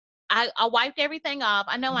 I wiped everything off.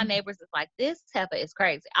 I know my neighbors is like, this heifer is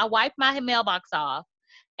crazy. I wiped my mailbox off.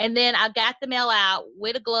 And then I got the mail out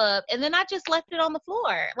with a glove, and then I just left it on the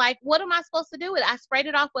floor. Like, what am I supposed to do with it? I sprayed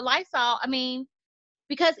it off with Lysol. I mean,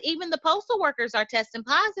 because even the postal workers are testing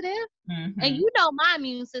positive, and my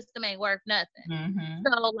immune system ain't worth nothing.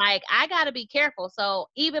 So, like, I got to be careful. So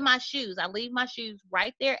even my shoes, I leave my shoes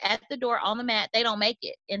right there at the door on the mat. They don't make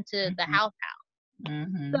it into the house.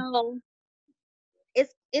 So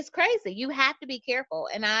it's crazy. You have to be careful,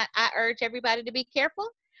 and I urge everybody to be careful.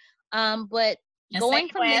 But and going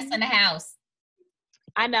stay your ass in the house.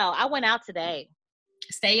 I know. I went out today.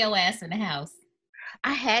 Stay your ass in the house.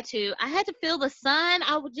 I had to feel the sun.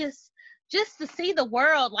 I would just to see the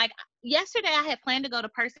world. Like yesterday, I had planned to go to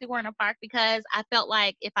Percy Warner Park because I felt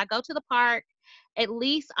like if I go to the park, at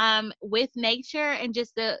least I'm with nature, and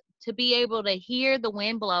just to be able to hear the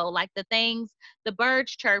wind blow, like the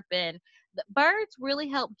birds chirping. The birds really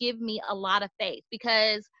help give me a lot of faith,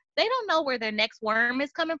 because they don't know where their next worm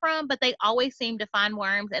is coming from, but they always seem to find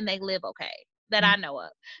worms, and they live okay, that I know of.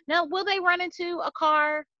 Now, will they run into a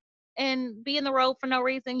car and be in the road for no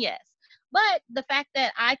reason? Yes. But the fact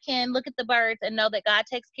that I can look at the birds and know that God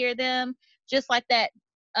takes care of them, just like that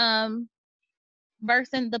verse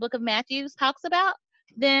in the book of Matthew talks about,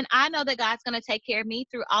 then I know that God's going to take care of me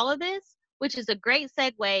through all of this, which is a great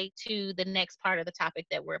segue to the next part of the topic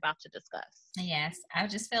that we're about to discuss. Yes, I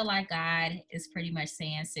just feel like God is pretty much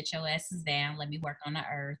saying, sit your asses down, let me work on the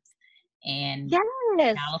earth, and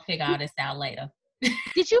I'll figure all this out later.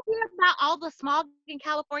 Did you hear about all the smog in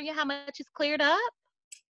California, how much is cleared up?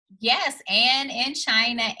 Yes, and in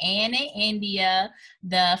China and in India,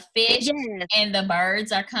 the fish and the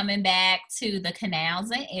birds are coming back to the canals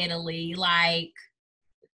in Italy. Like,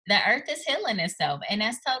 the earth is healing itself, and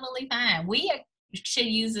that's totally fine. We should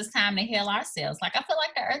use this time to heal ourselves. Like, I feel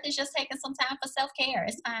like the earth is just taking some time for self-care.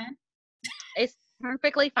 It's fine. It's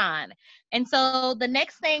perfectly fine. And so the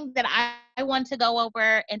next thing that I want to go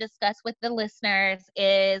over and discuss with the listeners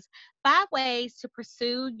is 5 ways to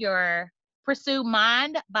pursue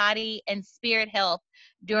mind, body, and spirit health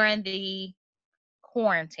during the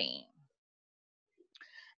quarantine.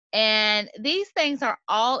 And these things are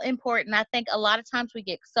all important. I think a lot of times we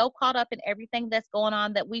get so caught up in everything that's going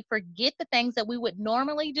on that we forget the things that we would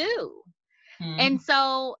normally do. And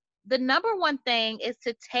so the number one thing is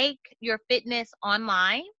to take your fitness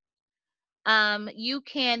online. You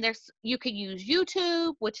can use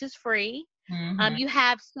YouTube, which is free. You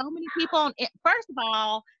have so many people on it. First of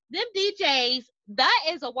all, them DJs, that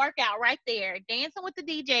is a workout right there. Dancing with the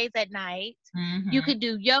DJs at night. You could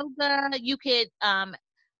do yoga. You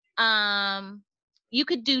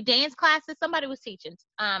could do dance classes. Somebody was teaching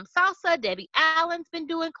salsa. Debbie Allen's been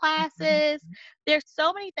doing classes. There's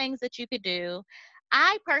so many things that you could do.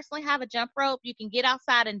 I personally have a jump rope. You can get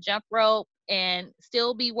outside and jump rope and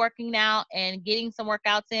still be working out and getting some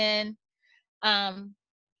workouts in.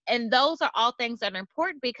 And those are all things that are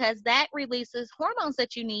important, because that releases hormones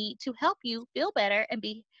that you need to help you feel better and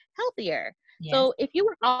be healthier. Yes. So if you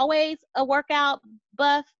were always a workout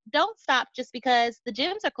buff, don't stop just because the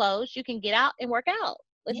gyms are closed. You can get out and work out.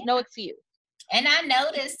 There's no excuse. And I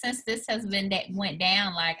noticed since this has went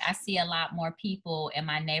down, like I see a lot more people in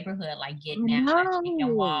my neighborhood, like getting out,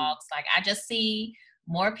 taking walks. Like I just see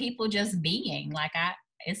more people just being like, I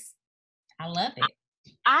love it.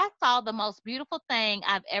 I saw the most beautiful thing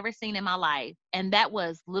I've ever seen in my life, and that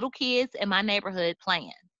was little kids in my neighborhood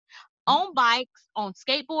playing on bikes, on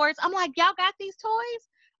skateboards. I'm like, y'all got these toys?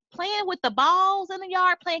 Playing with the balls in the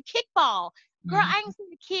yard, playing kickball. Girl, I ain't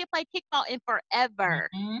seen a kid play kickball in forever.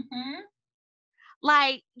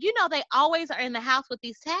 Like, they always are in the house with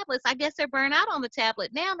these tablets. I guess they're burned out on the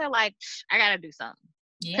tablet. Now they're like, I got to do something.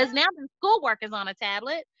 Because now their schoolwork is on a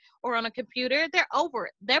tablet or on a computer. They're over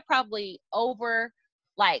it. They're probably over,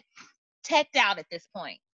 like, teched out at this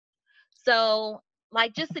point. So,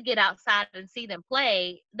 like, just to get outside and see them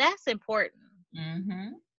play, that's important.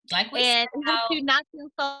 Like we and it helps you not feel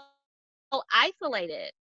so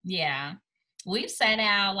isolated. Yeah. We've sat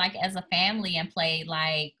out like as a family and played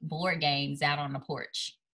like board games out on the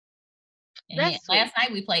porch. And last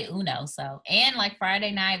night we played Uno. So, and like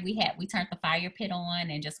Friday night we turned the fire pit on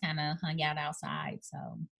and just kind of hung out outside. So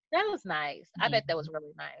that was nice. I bet that was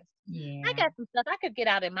really nice. Yeah. I got some stuff. I could get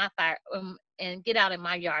out in my fire and get out in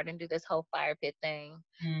my yard and do this whole fire pit thing.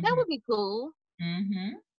 That would be cool.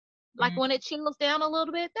 Like when it chills down a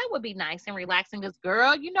little bit, that would be nice and relaxing. Because,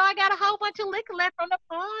 girl, you know I got a whole bunch of liquor left from the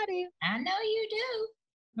party. I know you do.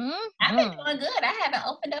 I've been doing good. I haven't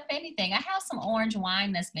opened up anything. I have some orange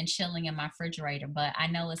wine that's been chilling in my refrigerator, but I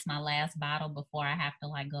know it's my last bottle before I have to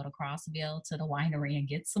like go to Crossville to the winery and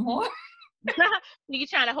get some more. You're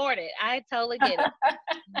trying to hoard it. I totally get it.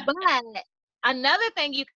 But another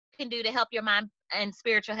thing you can do to help your mind and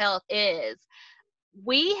spiritual health is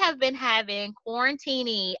we have been having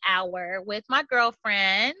quarantini hour with my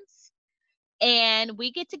girlfriends, and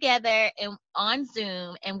we get together and on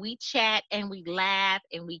Zoom and we chat and we laugh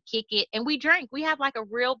and we kick it and we drink. We have like a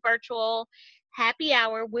real virtual happy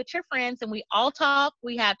hour with your friends, and we all talk.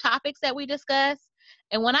 We have topics that we discuss.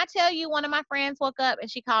 And when I tell you, one of my friends woke up and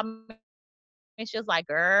she called me and she was like,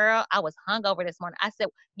 girl, I was hungover this morning. I said,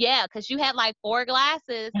 yeah, because you had like 4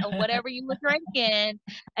 glasses of whatever you were drinking.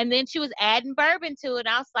 And then she was adding bourbon to it.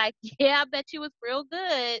 I was like, yeah, I bet you was real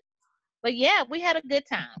good. But yeah, we had a good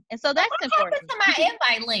time. And so that's important. What happened to my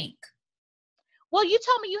invite link? Well, you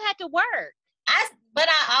told me you had to work. But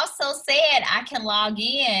I also said I can log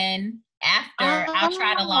in after. I'll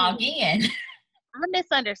try to log in. I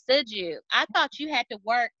misunderstood you. I thought you had to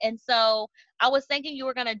work. And so I was thinking you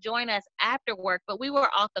were going to join us after work, but we were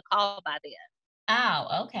off the call by then.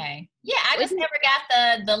 Oh, okay. Yeah, I just never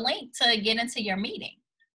got the link to get into your meeting,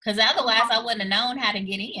 because otherwise I wouldn't have known how to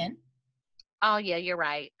get in. Oh, yeah, you're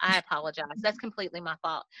right. I apologize. That's completely my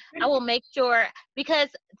fault. I will make sure, because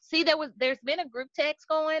see, there's been a group text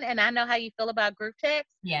going, and I know how you feel about group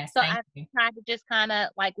text. Yes. So I tried to just kind of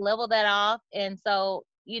like level that off. And so,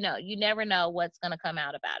 you know, you never know what's going to come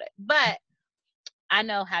out about it. But I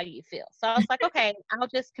know how you feel. So I was like, okay, I'll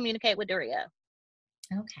just communicate with Daria.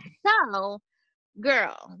 Okay. So,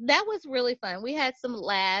 girl, that was really fun. We had some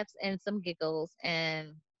laughs and some giggles, and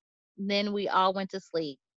then we all went to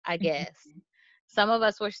sleep, I guess. Some of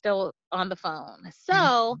us were still on the phone.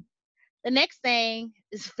 So the next thing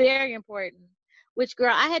is very important, which,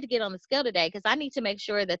 girl, I had to get on the scale today because I need to make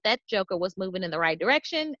sure that joker was moving in the right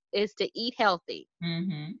direction, is to eat healthy.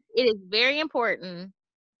 It is very important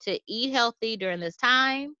to eat healthy during this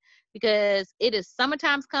time because it is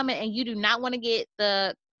summertime's coming and you do not want to get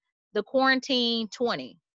the quarantine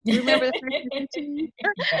 20. Remember the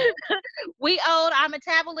we old, our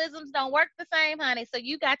metabolisms don't work the same, honey. So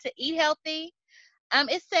you got to eat healthy.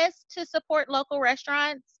 It says to support local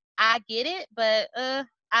restaurants. I get it, but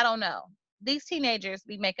I don't know. These teenagers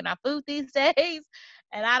be making our food these days,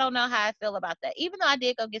 and I don't know how I feel about that. Even though I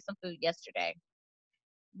did go get some food yesterday,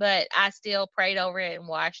 but I still prayed over it and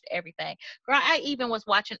washed everything. Girl, I even was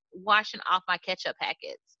washing off my ketchup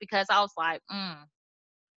packets because I was like,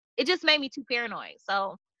 it just made me too paranoid.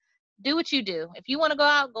 So do what you do. If you want to go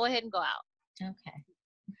out, go ahead and go out. Okay.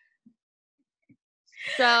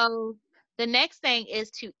 So the next thing is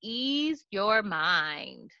to ease your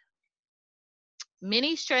mind.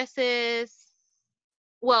 Many stresses,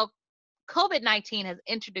 well, COVID-19 has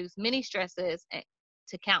introduced many stresses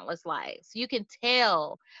to countless lives. You can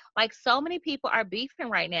tell, like, so many people are beefing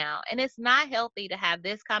right now, and it's not healthy to have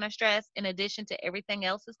this kind of stress in addition to everything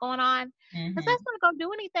else that's going on, because that's not going to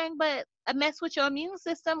do anything but mess with your immune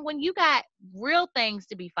system when you got real things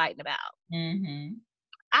to be fighting about.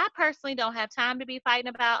 I personally don't have time to be fighting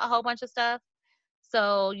about a whole bunch of stuff,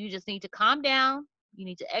 so you just need to calm down. You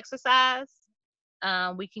need to exercise.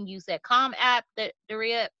 We can use that Calm app that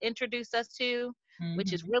Daria introduced us to,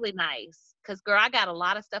 which is really nice. Because, girl, I got a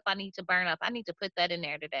lot of stuff I need to burn up. I need to put that in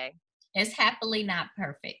there today. It's Happily Not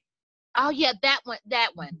Perfect. Oh, yeah, that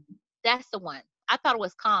one. That's the one. I thought it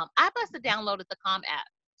was Calm. I must have downloaded the Calm app.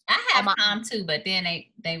 I have Calm too, but then I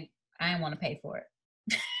didn't want to pay for it.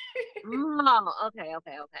 Oh, okay.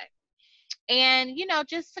 And, you know,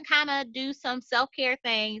 just to kind of do some self-care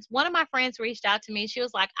things. One of my friends reached out to me. She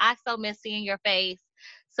was like, I so miss seeing your face.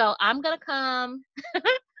 So I'm going to come.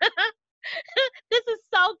 This is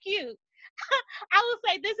so cute. I would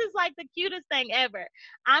say this is like the cutest thing ever.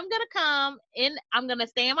 I'm going to come in. I'm going to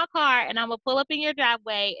stay in my car and I'm going to pull up in your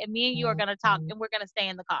driveway and me and you are going to talk and we're going to stay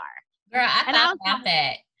in the car. Girl, I thought about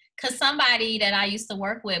that. Because somebody that I used to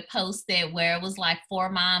work with posted where it was like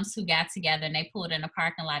 4 moms who got together and they pulled in a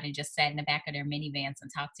parking lot and just sat in the back of their minivans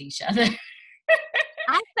and talked to each other.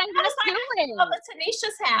 I say let's do it. Go to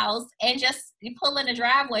Tanisha's house and just pull in the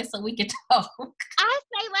driveway so we can talk. I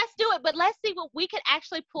say let's do it, but let's see what we could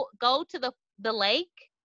actually go to the lake.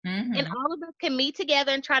 Mm-hmm. And all of us can meet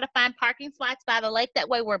together and try to find parking spots by the lake. That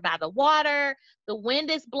way we're by the water, the wind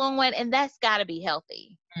is blowing, and that's got to be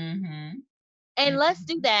healthy. Mm-hmm. And let's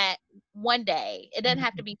do that one day. It doesn't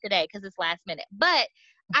have to be today because it's last minute. But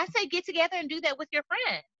I say get together and do that with your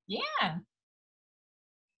friend. Yeah.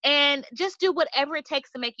 And just do whatever it takes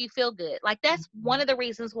to make you feel good. Like, that's one of the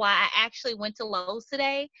reasons why I actually went to Lowe's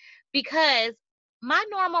today, because my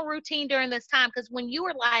normal routine during this time, because when you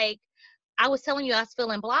were like, I was telling you I was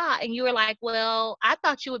feeling blah, and you were like, well, I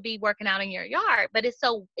thought you would be working out in your yard, but it's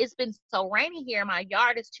been so rainy here. My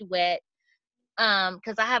yard is too wet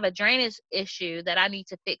because I have a drainage issue that I need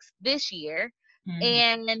to fix this year. Mm-hmm.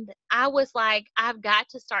 And I was like, I've got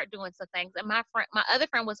to start doing some things. And my other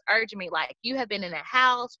friend was urging me, like, you have been in a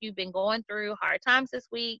house, you've been going through hard times this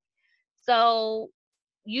week, so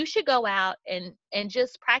you should go out and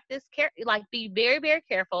just practice care. Like, be very, very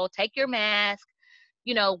careful. Take your mask.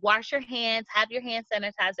 Wash your hands, have your hand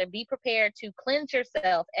sanitizer, be prepared to cleanse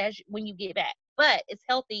yourself when you get back. But it's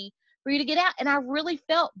healthy for you to get out. And I really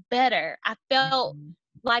felt better. I felt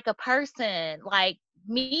like a person. Like,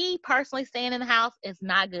 me personally staying in the house is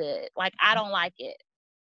not good. Like, I don't like it.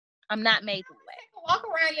 I'm not made to walk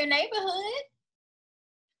around your neighborhood.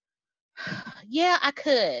 Yeah, I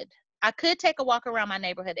could. I could take a walk around my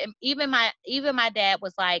neighborhood. And even my dad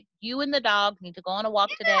was like, you and the dog need to go on a walk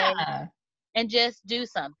today. And just do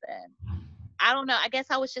something. I don't know. I guess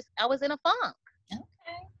I was in a funk. Okay.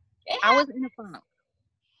 Yeah. I was in a funk.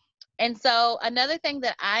 And so another thing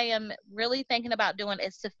that I am really thinking about doing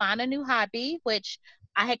is to find a new hobby, which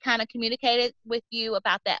I had kind of communicated with you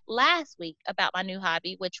about that last week, about my new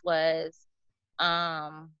hobby, which was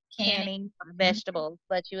canning vegetables.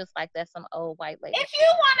 But you was like, that's some old white lady. If you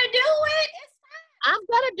want to do it, it's fine. I'm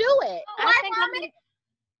going to do it. I think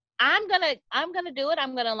I'm gonna do it.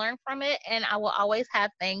 I'm gonna learn from it, and I will always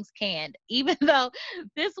have things canned. Even though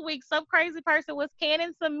this week some crazy person was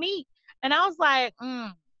canning some meat, and I was like,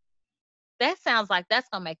 that sounds like that's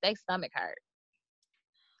gonna make their stomach hurt.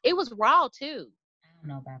 It was raw too. I don't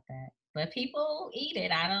know about that, but people eat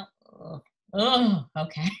it. I don't. Oh,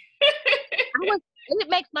 okay. It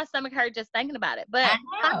makes my stomach hurt just thinking about it. But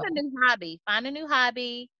find a new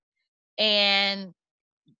hobby, and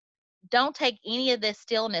don't take any of this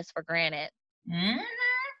stillness for granted. Mm-hmm.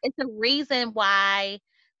 It's a reason why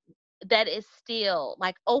that is still.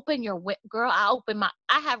 Like, open your girl. I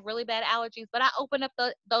have really bad allergies, but I open up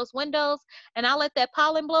those windows and I let that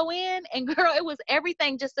pollen blow in. And girl, it was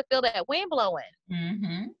everything just to feel that wind blowing.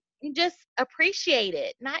 Mm-hmm. And just appreciate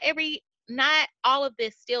it. Not all of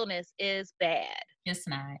this stillness is bad. It's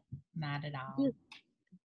not at all.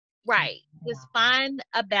 Right. Just find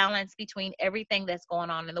a balance between everything that's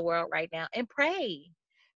going on in the world right now, and pray,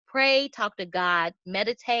 talk to God,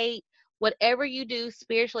 meditate, whatever you do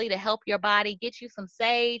spiritually to help your body. Get you some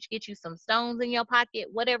sage, get you some stones in your pocket,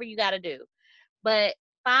 whatever you got to do. But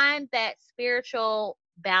find that spiritual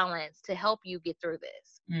balance to help you get through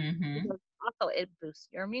this. Mm-hmm. Because also, it boosts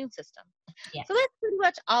your immune system. Yes. So that's pretty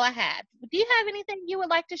much all I have. Do you have anything you would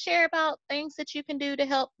like to share about things that you can do to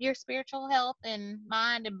help your spiritual health and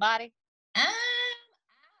mind and body? I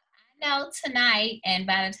know tonight, and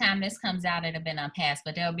by the time this comes out, it'll been past,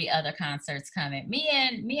 but there'll be other concerts coming. Me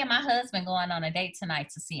and my husband going on a date tonight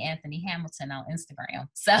to see Anthony Hamilton on Instagram.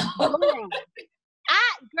 So, girl,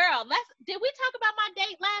 did we talk about my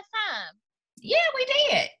date last time? Yeah, we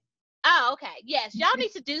did. Oh, okay. Yes, y'all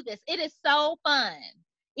need to do this. It is so fun.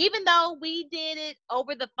 Even though we did it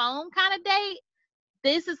over the phone kind of date,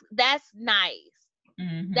 that's nice.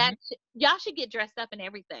 Mm-hmm. Y'all should get dressed up and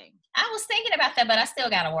everything. I was thinking about that, but I still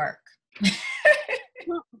gotta work.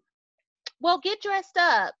 Well, get dressed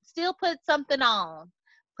up. Still put something on.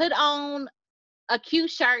 Put on a cute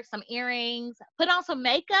shirt, some earrings. Put on some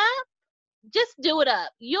makeup. Just do it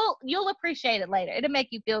up. You'll appreciate it later. It'll make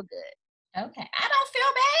you feel good. Okay. I don't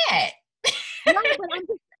feel bad. No, but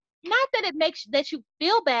not that it makes that you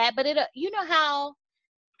feel bad, but you know how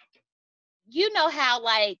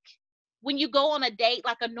like when you go on a date,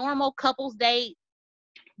 like a normal couples date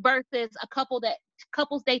versus a couples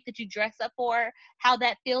date that you dress up for, how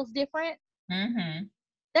that feels different. Mm-hmm.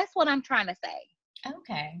 That's what I'm trying to say.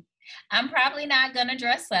 Okay. I'm probably not going to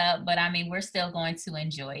dress up, but I mean, we're still going to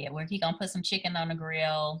enjoy it. We're going to put some chicken on the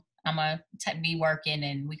grill. I'm going to be working,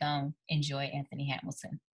 and we're going to enjoy Anthony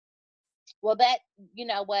Hamilton. Well, that, you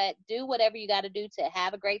know what, do whatever you got to do to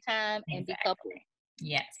have a great time and be coupled.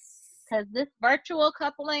 Yes. Because this virtual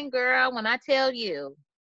coupling, girl, when I tell you,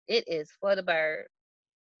 it is for the bird.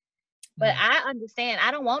 But I understand.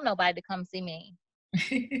 I don't want nobody to come see me.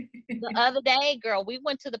 The other day, girl, we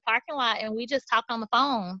went to the parking lot and we just talked on the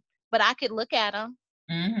phone. But I could look at him.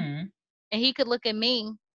 Mm-hmm. And he could look at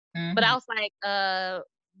me. Mm-hmm. But I was like,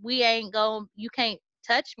 we ain't going, you can't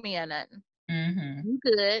touch me or nothing. Mm-hmm. You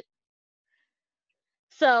good.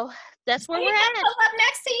 So that's where we're at. Pull up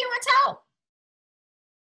next to you and talk.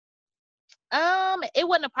 It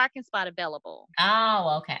wasn't a parking spot available.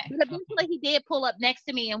 Oh, okay. But eventually he did pull up next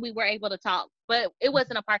to me and we were able to talk, but it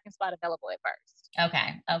wasn't a parking spot available at first.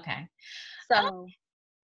 Okay. So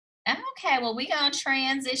okay, well, we're going to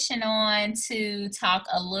transition on to talk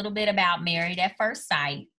a little bit about Married at First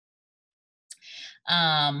Sight.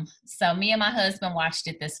 So me and my husband watched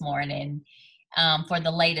it this morning for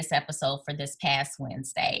the latest episode for this past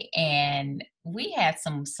Wednesday, and we had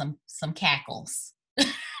some cackles.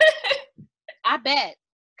 I bet,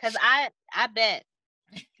 because I bet.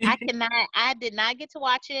 I did not get to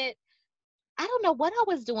watch it. I don't know what I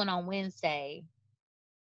was doing on Wednesday.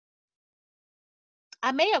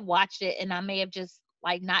 I may have watched it and I may have just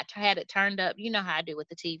like not had it turned up. You know how I do with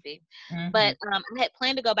the TV. Mm-hmm. But I had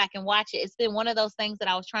planned to go back and watch it. It's been one of those things that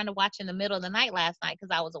I was trying to watch in the middle of the night last night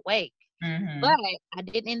because I was awake. Mm-hmm. But I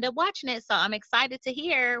didn't end up watching it. So I'm excited to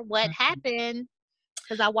hear what happened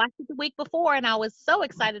because I watched it the week before and I was so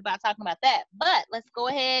excited about talking about that. But let's go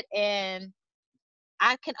ahead, and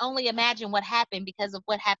I can only imagine what happened because of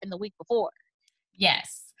what happened the week before.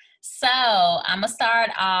 Yes. So I'm going to start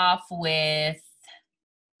off with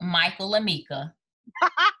Michael and Mika. Now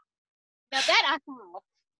that I saw.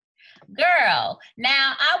 Girl,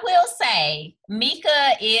 now I will say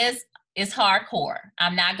Mika is hardcore.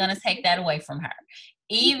 I'm not going to take that away from her.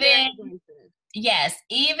 Even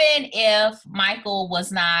if Michael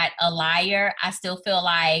was not a liar, I still feel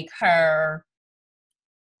like her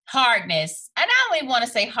hardness, and I don't even want to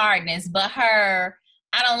say hardness, but her,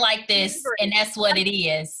 I don't like this, and that's what it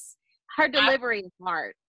is. Her delivery is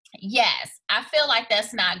hard. Yes, I feel like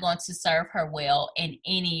that's not going to serve her well in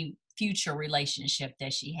any future relationship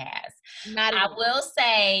that she has. I will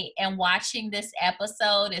say, in watching this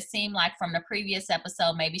episode, it seemed like from the previous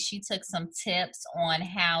episode, maybe she took some tips on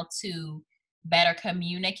how to better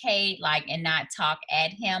communicate, like, and not talk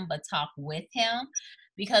at him, but talk with him.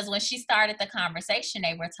 Because when she started the conversation,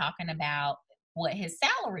 they were talking about what his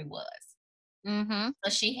salary was. Mm-hmm.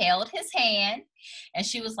 So she held his hand and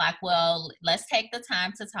she was like, well, let's take the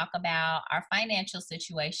time to talk about our financial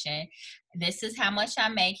situation. This is how much I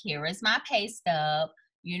make. Here is my pay stub.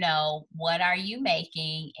 You know, what are you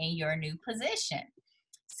making in your new position?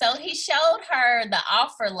 So he showed her the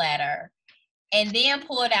offer letter and then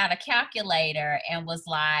pulled out a calculator and was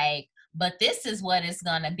like, but this is what it's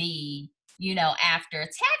going to be, you know, after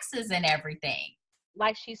taxes and everything.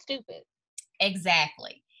 Like she's stupid.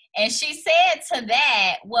 Exactly. And she said to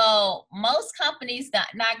that, well, most companies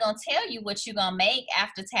not going to tell you what you're going to make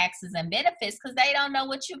after taxes and benefits because they don't know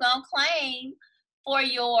what you're going to claim for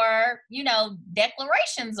your, you know,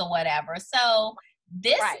 declarations or whatever. So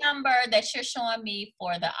this number that you're showing me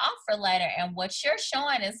for the offer letter and what you're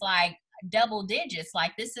showing is like double digits.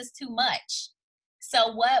 Like, this is too much.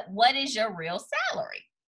 So what is your real salary?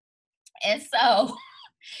 And so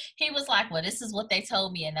he was like, well, this is what they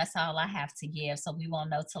told me, and that's all I have to give. So we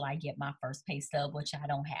won't know till I get my first pay stub, which I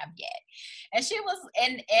don't have yet. And she was,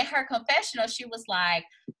 in her confessional, she was like,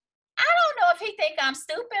 I don't know if he think I'm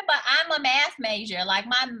stupid, but I'm a math major. Like,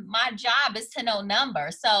 my job is to know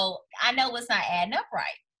numbers. So I know it's not adding up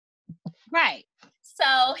right. Right.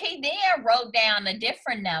 So he then wrote down a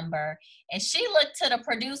different number, and she looked to the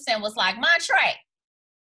producer and was like, Montre,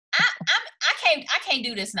 I can't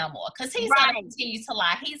do this no more because he's going to continue to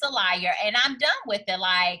lie. He's a liar, and I'm done with it.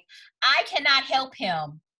 Like, I cannot help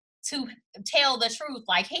him to tell the truth.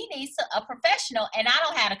 Like, he needs a professional, and I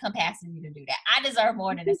don't have the capacity to do that. I deserve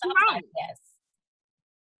more than this. I was like, yes.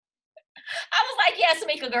 I was like, yes,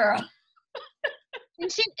 Mika girl.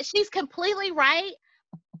 And she's completely right.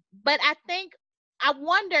 But I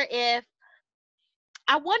wonder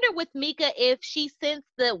with Mika if she sensed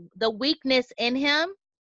the weakness in him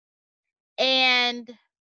and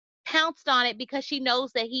pounced on it because she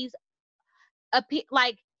knows that he's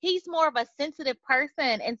more of a sensitive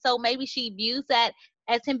person, and so maybe she views that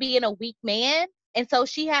as him being a weak man, and so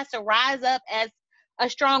she has to rise up as a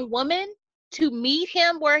strong woman to meet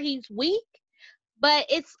him where he's weak. But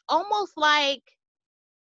it's almost like,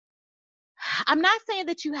 I'm not saying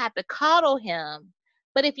that you have to coddle him,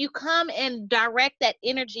 but if you come and direct that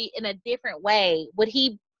energy in a different way, would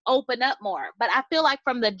he open up more? But I feel like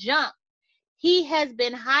from the jump, he has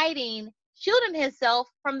been shielding himself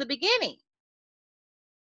from the beginning.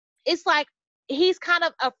 It's like he's kind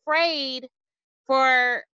of afraid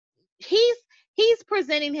for he's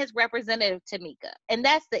presenting his representative to Mika, and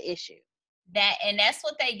that's the issue. That's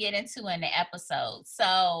what they get into in the episode.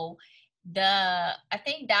 So I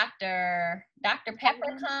think Dr.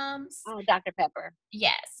 Pepper comes. Oh, Dr. Pepper.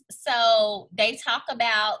 Yes. So they talk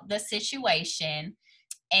about the situation,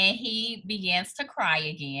 and he begins to cry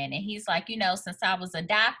again. And he's like, since I was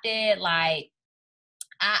adopted, like,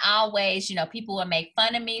 I always, people would make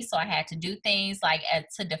fun of me. So I had to do things like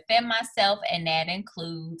to defend myself. And that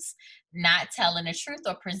includes not telling the truth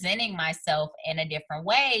or presenting myself in a different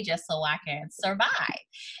way just so I can survive.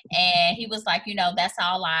 And he was like,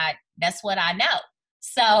 that's what I know.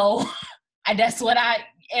 So that's what I,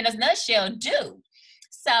 in a nutshell, do.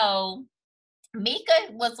 So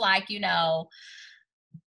Mika was like,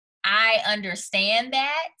 I understand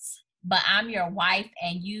that, but I'm your wife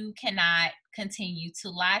and you cannot continue to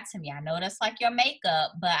lie to me. I know that's like your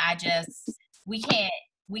makeup, but we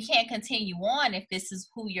can't continue on if this is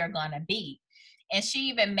who you're gonna be. And she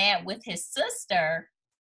even met with his sister,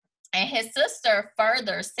 and his sister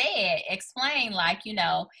further explained, like,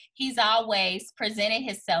 he's always presented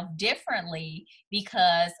himself differently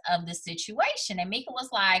because of the situation. And Mika was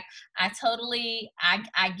like, I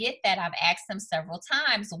get that. I've asked him several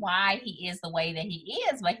times why he is the way that he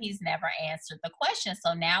is, but he's never answered the question.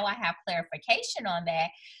 So now I have clarification on that.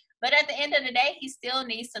 But at the end of the day, he still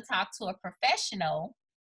needs to talk to a professional,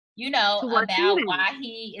 about why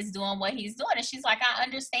he is doing what he's doing. And she's like, I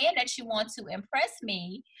understand that you want to impress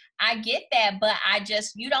me. I get that, but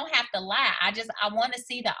you don't have to lie. I want to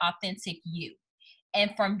see the authentic you.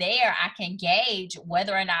 And from there, I can gauge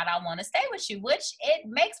whether or not I want to stay with you, which it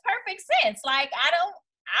makes perfect sense. Like,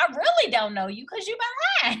 I really don't know you because you've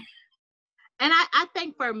been lying. And I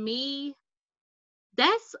think for me,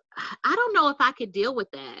 I don't know if I could deal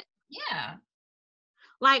with that. Yeah.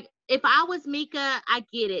 Like, if I was Mika, I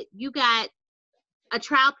get it. You got a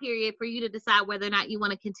trial period for you to decide whether or not you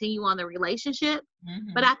want to continue on the relationship.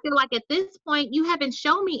 Mm-hmm. But I feel like at this point, you haven't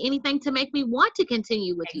shown me anything to make me want to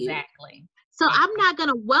continue with you. Exactly. So I'm not going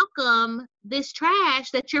to welcome this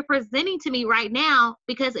trash that you're presenting to me right now,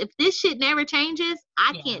 because if this shit never changes,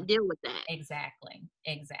 I can't deal with that. Exactly.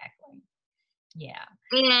 Yeah.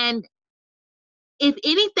 And if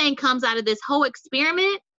anything comes out of this whole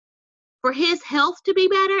experiment, for his health to be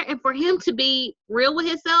better and for him to be real with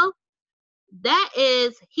himself,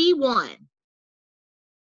 he won.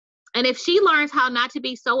 And if she learns how not to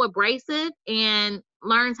be so abrasive and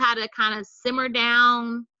learns how to kind of simmer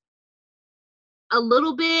down a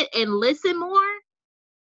little bit and listen more,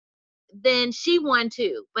 then she won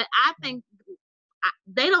too. But I think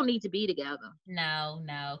they don't need to be together. No,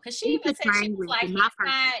 because she even said, she was like,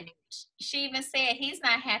 she even said he's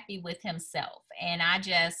not happy with himself. And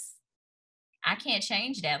I can't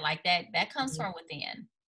change that. Like, that comes from within.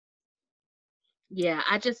 Yeah,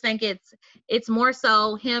 I just think it's more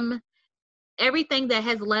so him, everything that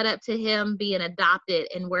has led up to him being adopted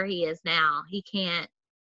and where he is now,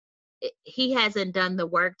 he hasn't done the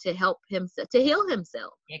work to help himself, to heal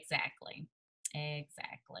himself. Exactly. And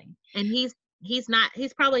he's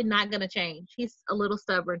probably not going to change. He's a little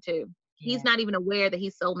stubborn too. Yeah. He's not even aware that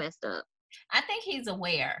he's so messed up. I think he's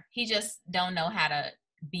aware. He just don't know how to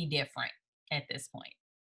be different at this point.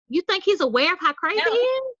 You think he's aware of how crazy he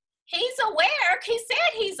is? He's aware. He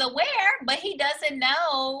said he's aware, but he doesn't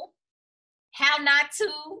know how not to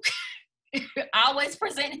always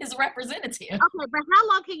present his representative. Okay, but how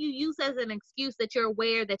long can you use as an excuse that you're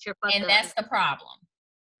aware that you're fucked up? And that's the problem.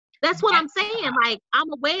 That's what I'm saying. Like,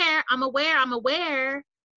 I'm aware.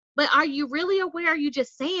 But are you really aware? Or are you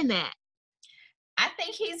just saying that? I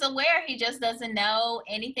think he's aware. He just doesn't know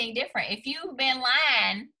anything different. If you've been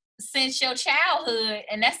lying since your childhood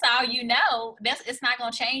and that's all you know, it's not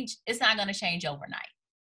going to change. It's not going to change overnight.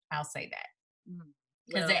 I'll say that.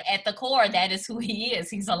 Because at the core, that is who he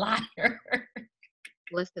is. He's a liar.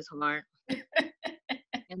 Bless his heart.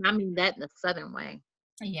 And I mean that in a Southern way.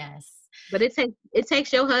 Yes. But it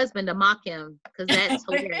takes your husband to mock him, because that's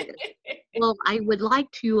hilarious. Well, I would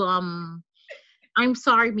like to, I'm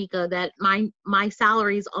sorry, Mika, that my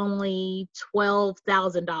salary is only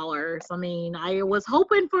 $12,000. I mean, I was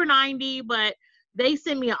hoping for 90, but they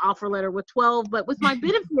sent me an offer letter with 12, but with my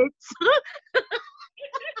benefits,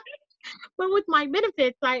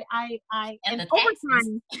 I and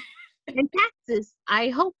overtime and taxes, I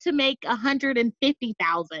hope to make $150,000.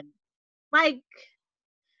 Like,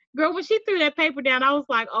 girl, when she threw that paper down, I was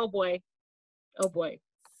like, oh boy,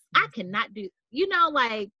 I cannot do,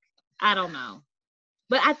 like, I don't know.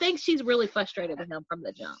 But I think she's really frustrated with him from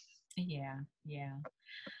the jump. Yeah.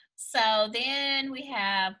 So then we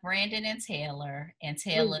have Brandon and Taylor. And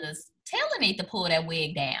Taylor need to pull that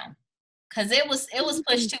wig down. because it was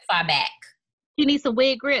pushed too far back. She needs a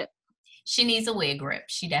wig grip. She needs a wig grip.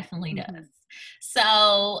 She definitely does. So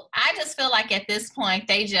I just feel like at this point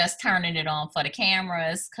they just turning it on for the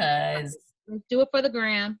cameras, because let's do it for the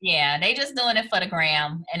gram. Yeah, they just doing it for the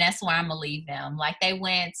gram, and that's why I'm gonna leave them. Like, they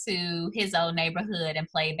went to his old neighborhood and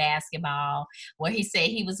played basketball, where he said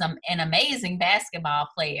he was an amazing basketball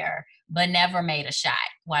player, but never made a shot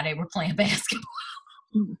while they were playing basketball.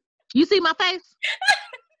 You see my face?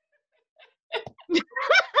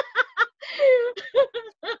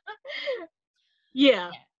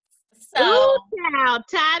 Yeah. So, child,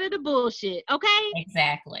 tired of the bullshit. Okay.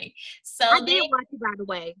 Exactly. So I did watch it, by the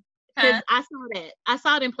way, because I saw that. I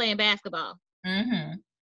saw them playing basketball. Mm-hmm.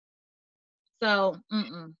 So,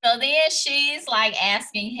 So then she's like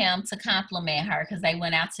asking him to compliment her because they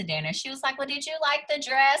went out to dinner. She was like, well, did you like the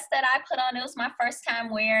dress that I put on? It was my first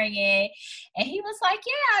time wearing it. And he was like,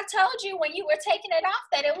 yeah, I told you when you were taking it off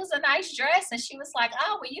that it was a nice dress. And she was like,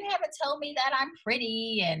 oh, well, you haven't told me that I'm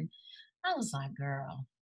pretty. And I was like, girl,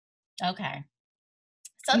 okay.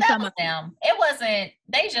 So that was them. It wasn't,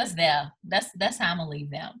 they just there. That's how I'm gonna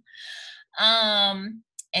leave them. And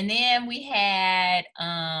then we had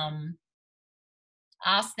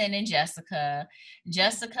Austin and Jessica.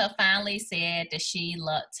 Jessica finally said that she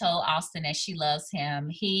told Austin that she loves him.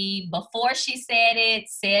 He, before she said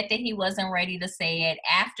that he wasn't ready to say it.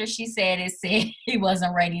 After she said he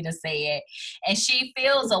wasn't ready to say it. And she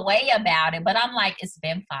feels a way about it. But I'm like, it's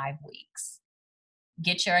been 5 weeks.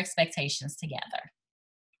 Get your expectations together,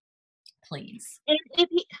 please. And if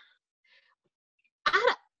he,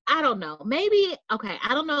 I don't know. Maybe, okay,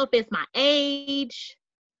 I don't know if it's my age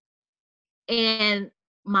and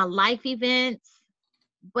my life events,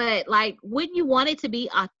 but like, wouldn't you want it to be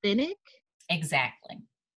authentic? Exactly.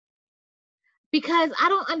 Because I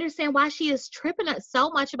don't understand why she is tripping so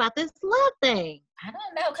much about this love thing. I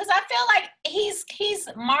don't know, because I feel like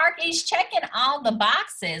he's checking all the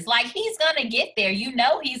boxes. Like, he's gonna get there. You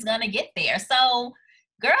know he's gonna get there. So,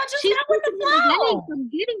 girl, just go with the flow. From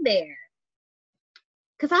getting there.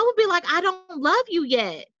 Because I would be like, I don't love you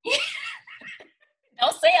yet.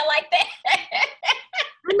 Don't say it like that.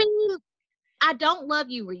 I mean, I don't love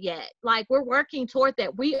you yet. Like, we're working toward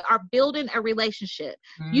that. We are building a relationship.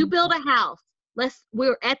 Mm-hmm. You build a house.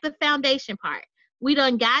 We're at the foundation part. We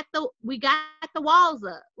got the walls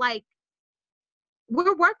up. Like,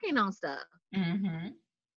 we're working on stuff. Mm-hmm.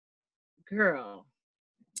 Girl.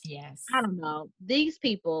 Yes. I don't know. These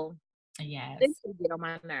people. Yes. They should get on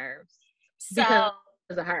my nerves. So,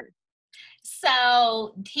 because of her.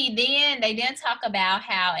 So they didn't talk about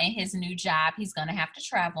how in his new job he's gonna have to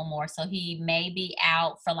travel more, so he may be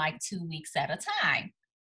out for like 2 weeks at a time.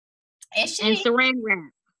 And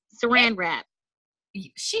saran wrap.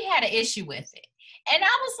 She had an issue with it, and I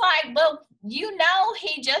was like, "But you know,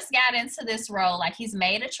 he just got into this role. Like, he's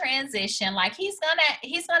made a transition. Like, he's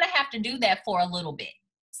gonna have to do that for a little bit.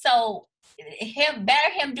 So better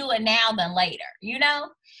him do it now than later, you know."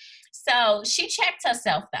 So she checked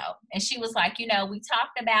herself, though, and she was like, you know, we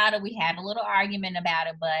talked about it. We had a little argument about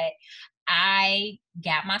it, but I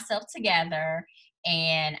got myself together,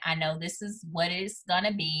 and I know this is what it's going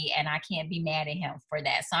to be, and I can't be mad at him for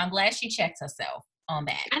that. So I'm glad she checked herself on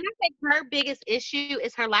that. And I think her biggest issue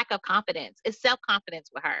is her lack of confidence. It's self-confidence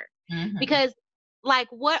with her. Mm-hmm. Because, like,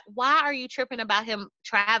 why are you tripping about him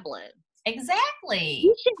traveling? Exactly.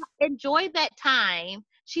 You should enjoy that time.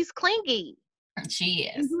 She's clingy. She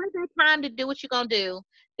is. Enjoy that time to do what you're going to do.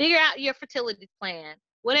 Figure out your fertility plan.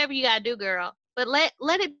 Whatever you got to do, girl. But let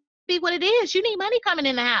it be what it is. You need money coming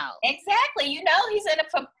in the house. Exactly. You know, he's in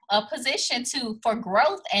a position for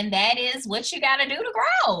growth, and that is what you got to do to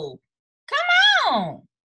grow. Come on.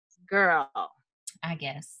 Girl. I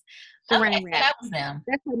guess. Saran wrap. That was them.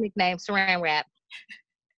 That's her nickname, Saran wrap.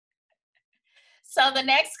 So the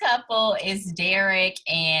next couple is Derek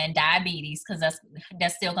and Diabetes, because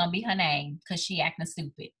that's still going to be her name, because she acting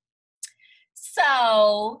stupid.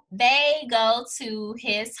 So they go to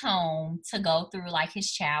his home to go through, like,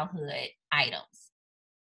 his childhood items.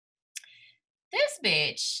 This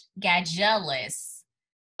bitch got jealous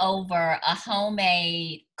over a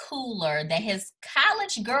homemade cooler that his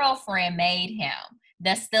college girlfriend made him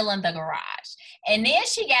that's still in the garage. And then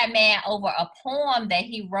she got mad over a poem that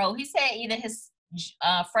he wrote. He said either his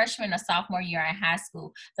freshman or sophomore year in high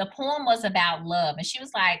school. The poem was about love. And she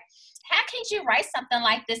was like, how can you write something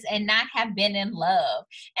like this and not have been in love?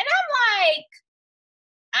 And I'm like,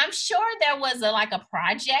 I'm sure there was a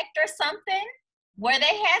project or something where they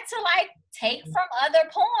had to, like, take from other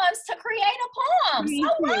poems to create a poem. So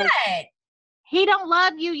what? He don't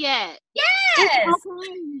love you yet. Yes. Okay. And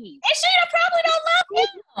she probably don't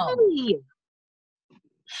love him.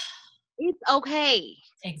 It's okay.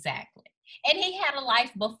 Exactly. And he had a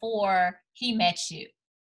life before he met you.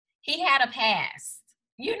 He had a past.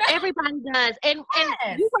 You know, everybody does. And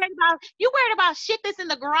you worried about shit that's in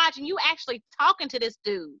the garage, and you actually talking to this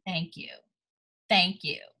dude. Thank you.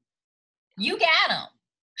 You got him.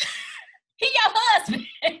 He your husband.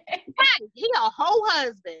 Right. He a whole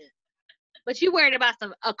husband. But you worried about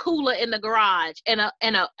a cooler in the garage and a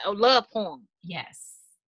love poem. Yes.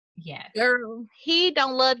 Girl, he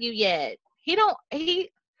don't love you yet.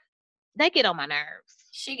 They get on my nerves.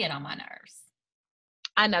 She get on my nerves.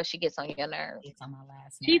 I know she gets on your nerves. It's on my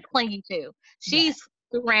last nerve. She's clingy too. She's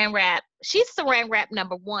saran wrap. She's saran wrap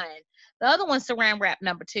number 1. The other one's saran wrap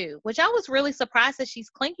number 2, which I was really surprised that she's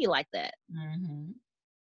clingy like that. Mm-hmm.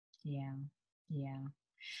 Yeah.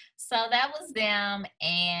 So that was them,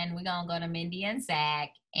 and we're gonna go to Mindy and Zach.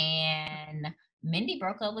 And Mindy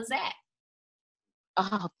broke up with Zach.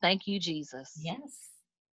 Oh, thank you, Jesus. Yes.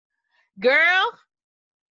 Girl,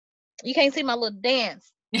 you can't see my little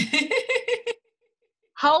dance.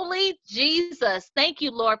 Holy Jesus. Thank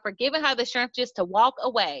you, Lord, for giving her the strength just to walk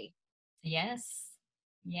away. Yes.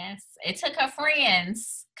 It took her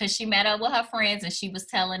friends, because she met up with her friends and she was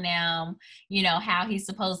telling them, how he's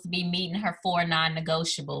supposed to be meeting her 4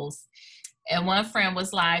 non-negotiables. And one friend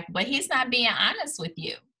was like, but he's not being honest with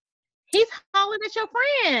you. He's hollering at your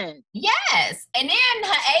friend. Yes. And then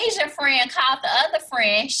her Asian friend called the other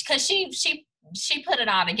friend, because she put it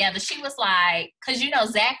all together. She was like, because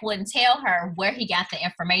Zach wouldn't tell her where he got the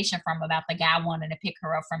information from about the guy wanting to pick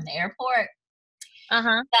her up from the airport.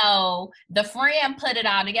 So the friend put it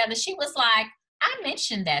all together. She was like, I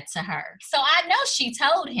mentioned that to her. So I know she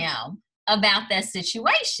told him about that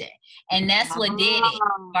situation. And that's what did it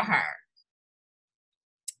for her.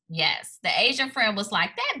 Yes. The Asian friend was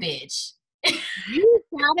like, that bitch. You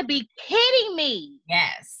gotta be kidding me.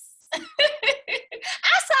 Yes. I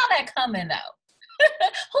saw that coming though.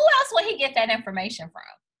 Who else would he get that information from?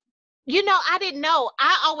 I didn't know.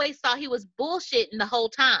 I always thought he was bullshitting the whole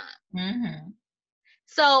time. Mm-hmm.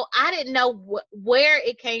 So I didn't know where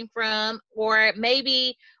it came from, or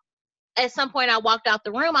maybe at some point I walked out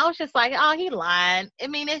the room. I was just like, oh, he lying. I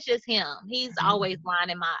mean, it's just him. He's always lying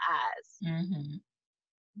in my eyes. Mm-hmm.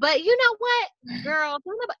 But you know what, girl?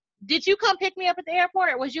 Did you come pick me up at the airport,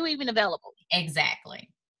 or was you even available? Exactly.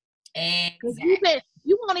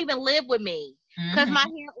 You won't even live with me because my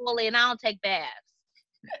hair oily and I don't take baths.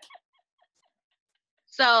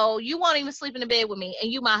 So you won't even sleep in the bed with me,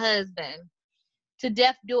 and you my husband. To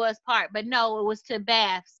death do us part. But no, it was to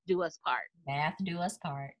baths do us part. Bath do us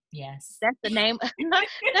part. Yes. That's the name. That's the name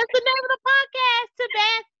of the podcast. To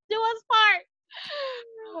baths do us part.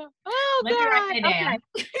 Oh, let me write that down.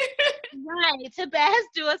 Okay. Right. To baths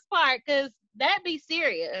do us part, because that'd be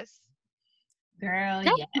serious. Girl,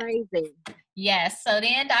 that's crazy. Yes. So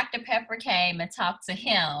then Dr. Pepper came and talked to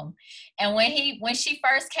him. And when she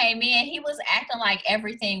first came in, he was acting like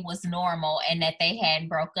everything was normal and that they hadn't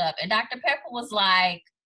broke up. And Dr. Pepper was like,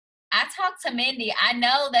 I talked to Mindy. I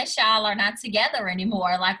know that y'all are not together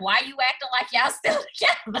anymore. Like, why you acting like y'all still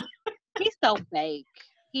together? He's so fake.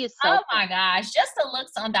 He is so Oh my gosh. Just the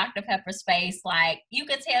looks on Dr. Pepper's face. Like, you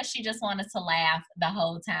could tell she just wanted to laugh the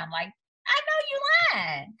whole time. Like, I know you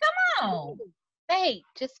lying. Come on. Fake,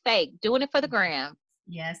 just fake, doing it for the gram.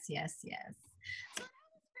 Yes. So that was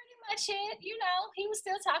pretty much it. He was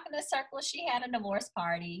still talking to Circle. She had a divorce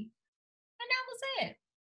party, and that was it.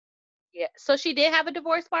 Yeah. So she did have a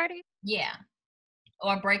divorce party? Yeah.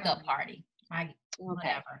 Or a breakup party.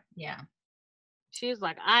 Whatever. Yeah. She was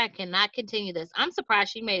like, I cannot continue this. I'm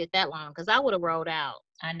surprised she made it that long, because I would have rolled out.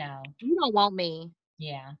 I know. You don't want me.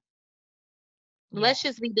 Yeah. Let's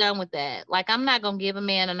just be done with that. Like, I'm not going to give a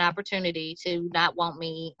man an opportunity to not want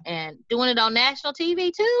me, and doing it on national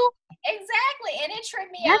TV too. Exactly. And it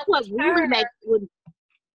tripped me out. That's what really makes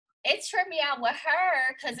it tripped me out with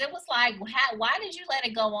her, because it was like, why did you let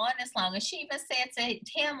it go on this long? And she even said to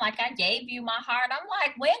him, like, I gave you my heart. I'm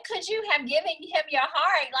like, when could you have given him your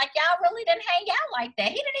heart? Like, y'all really didn't hang out like that.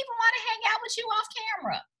 He didn't even want to hang out with you off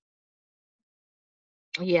camera.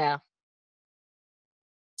 Yeah.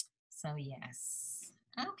 So, yes.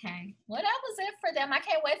 Okay. Well, that was it for them. I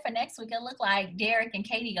can't wait for next week. It looked like Derek and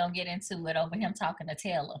Katie gonna get into it over him talking to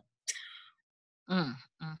Taylor.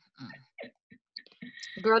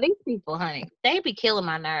 Girl, these people, honey, they be killing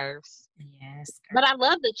my nerves. Yes. Girl. But I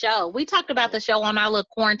love the show. We talked about the show on our little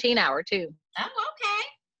quarantine hour too. Oh, okay.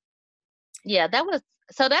 Yeah,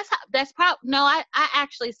 I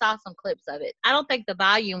actually saw some clips of it. I don't think the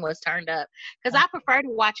volume was turned up, because I prefer to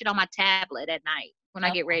watch it on my tablet at night when I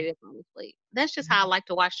get ready to fall asleep. That's just how I like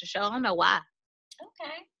to watch the show. I don't know why.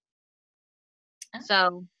 Okay.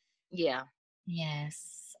 So, yeah.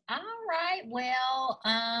 Yes. All right. Well,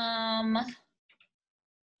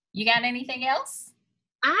 you got anything else?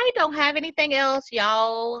 I don't have anything else.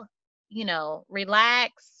 Y'all,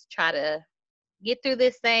 relax, try to get through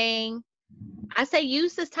this thing. I say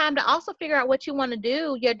use this time to also figure out what you want to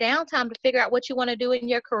do, your downtime to figure out what you want to do in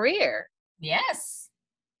your career. Yes.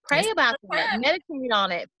 Pray about that. Meditate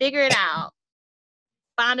on it. Figure it out.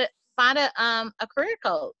 Find a career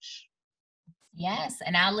coach. Yes,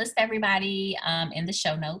 and I'll list everybody in the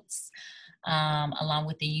show notes, along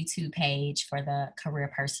with the YouTube page for the career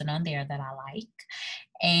person on there that I like.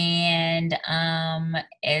 And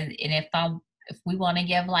if we want to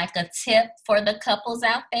give like a tip for the couples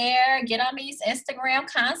out there, get on these Instagram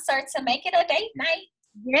concerts and make it a date night.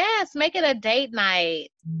 Yes, make it a date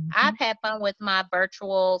night. Mm-hmm. I've had fun with my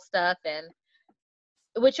virtual stuff, and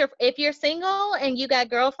if you're single and you got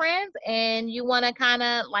girlfriends and you want to kind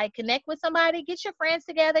of like connect with somebody, get your friends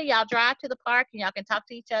together. Y'all drive to the park and y'all can talk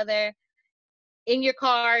to each other in your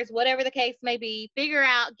cars, whatever the case may be. Figure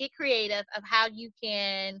out, get creative of how you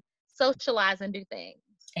can socialize and do things.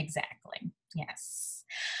 Exactly. Yes.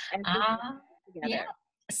 Yeah.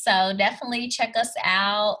 So definitely check us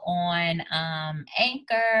out on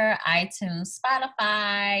Anchor, iTunes,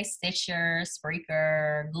 Spotify, Stitcher,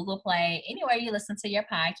 Spreaker, Google Play, anywhere you listen to your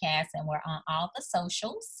podcast, and we're on all the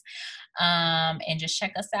socials. And just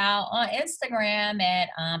check us out on Instagram at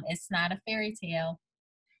It's Not a Fairy Tale.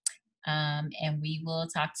 And we will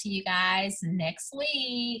talk to you guys next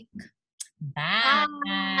week. Bye.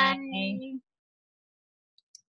 Bye.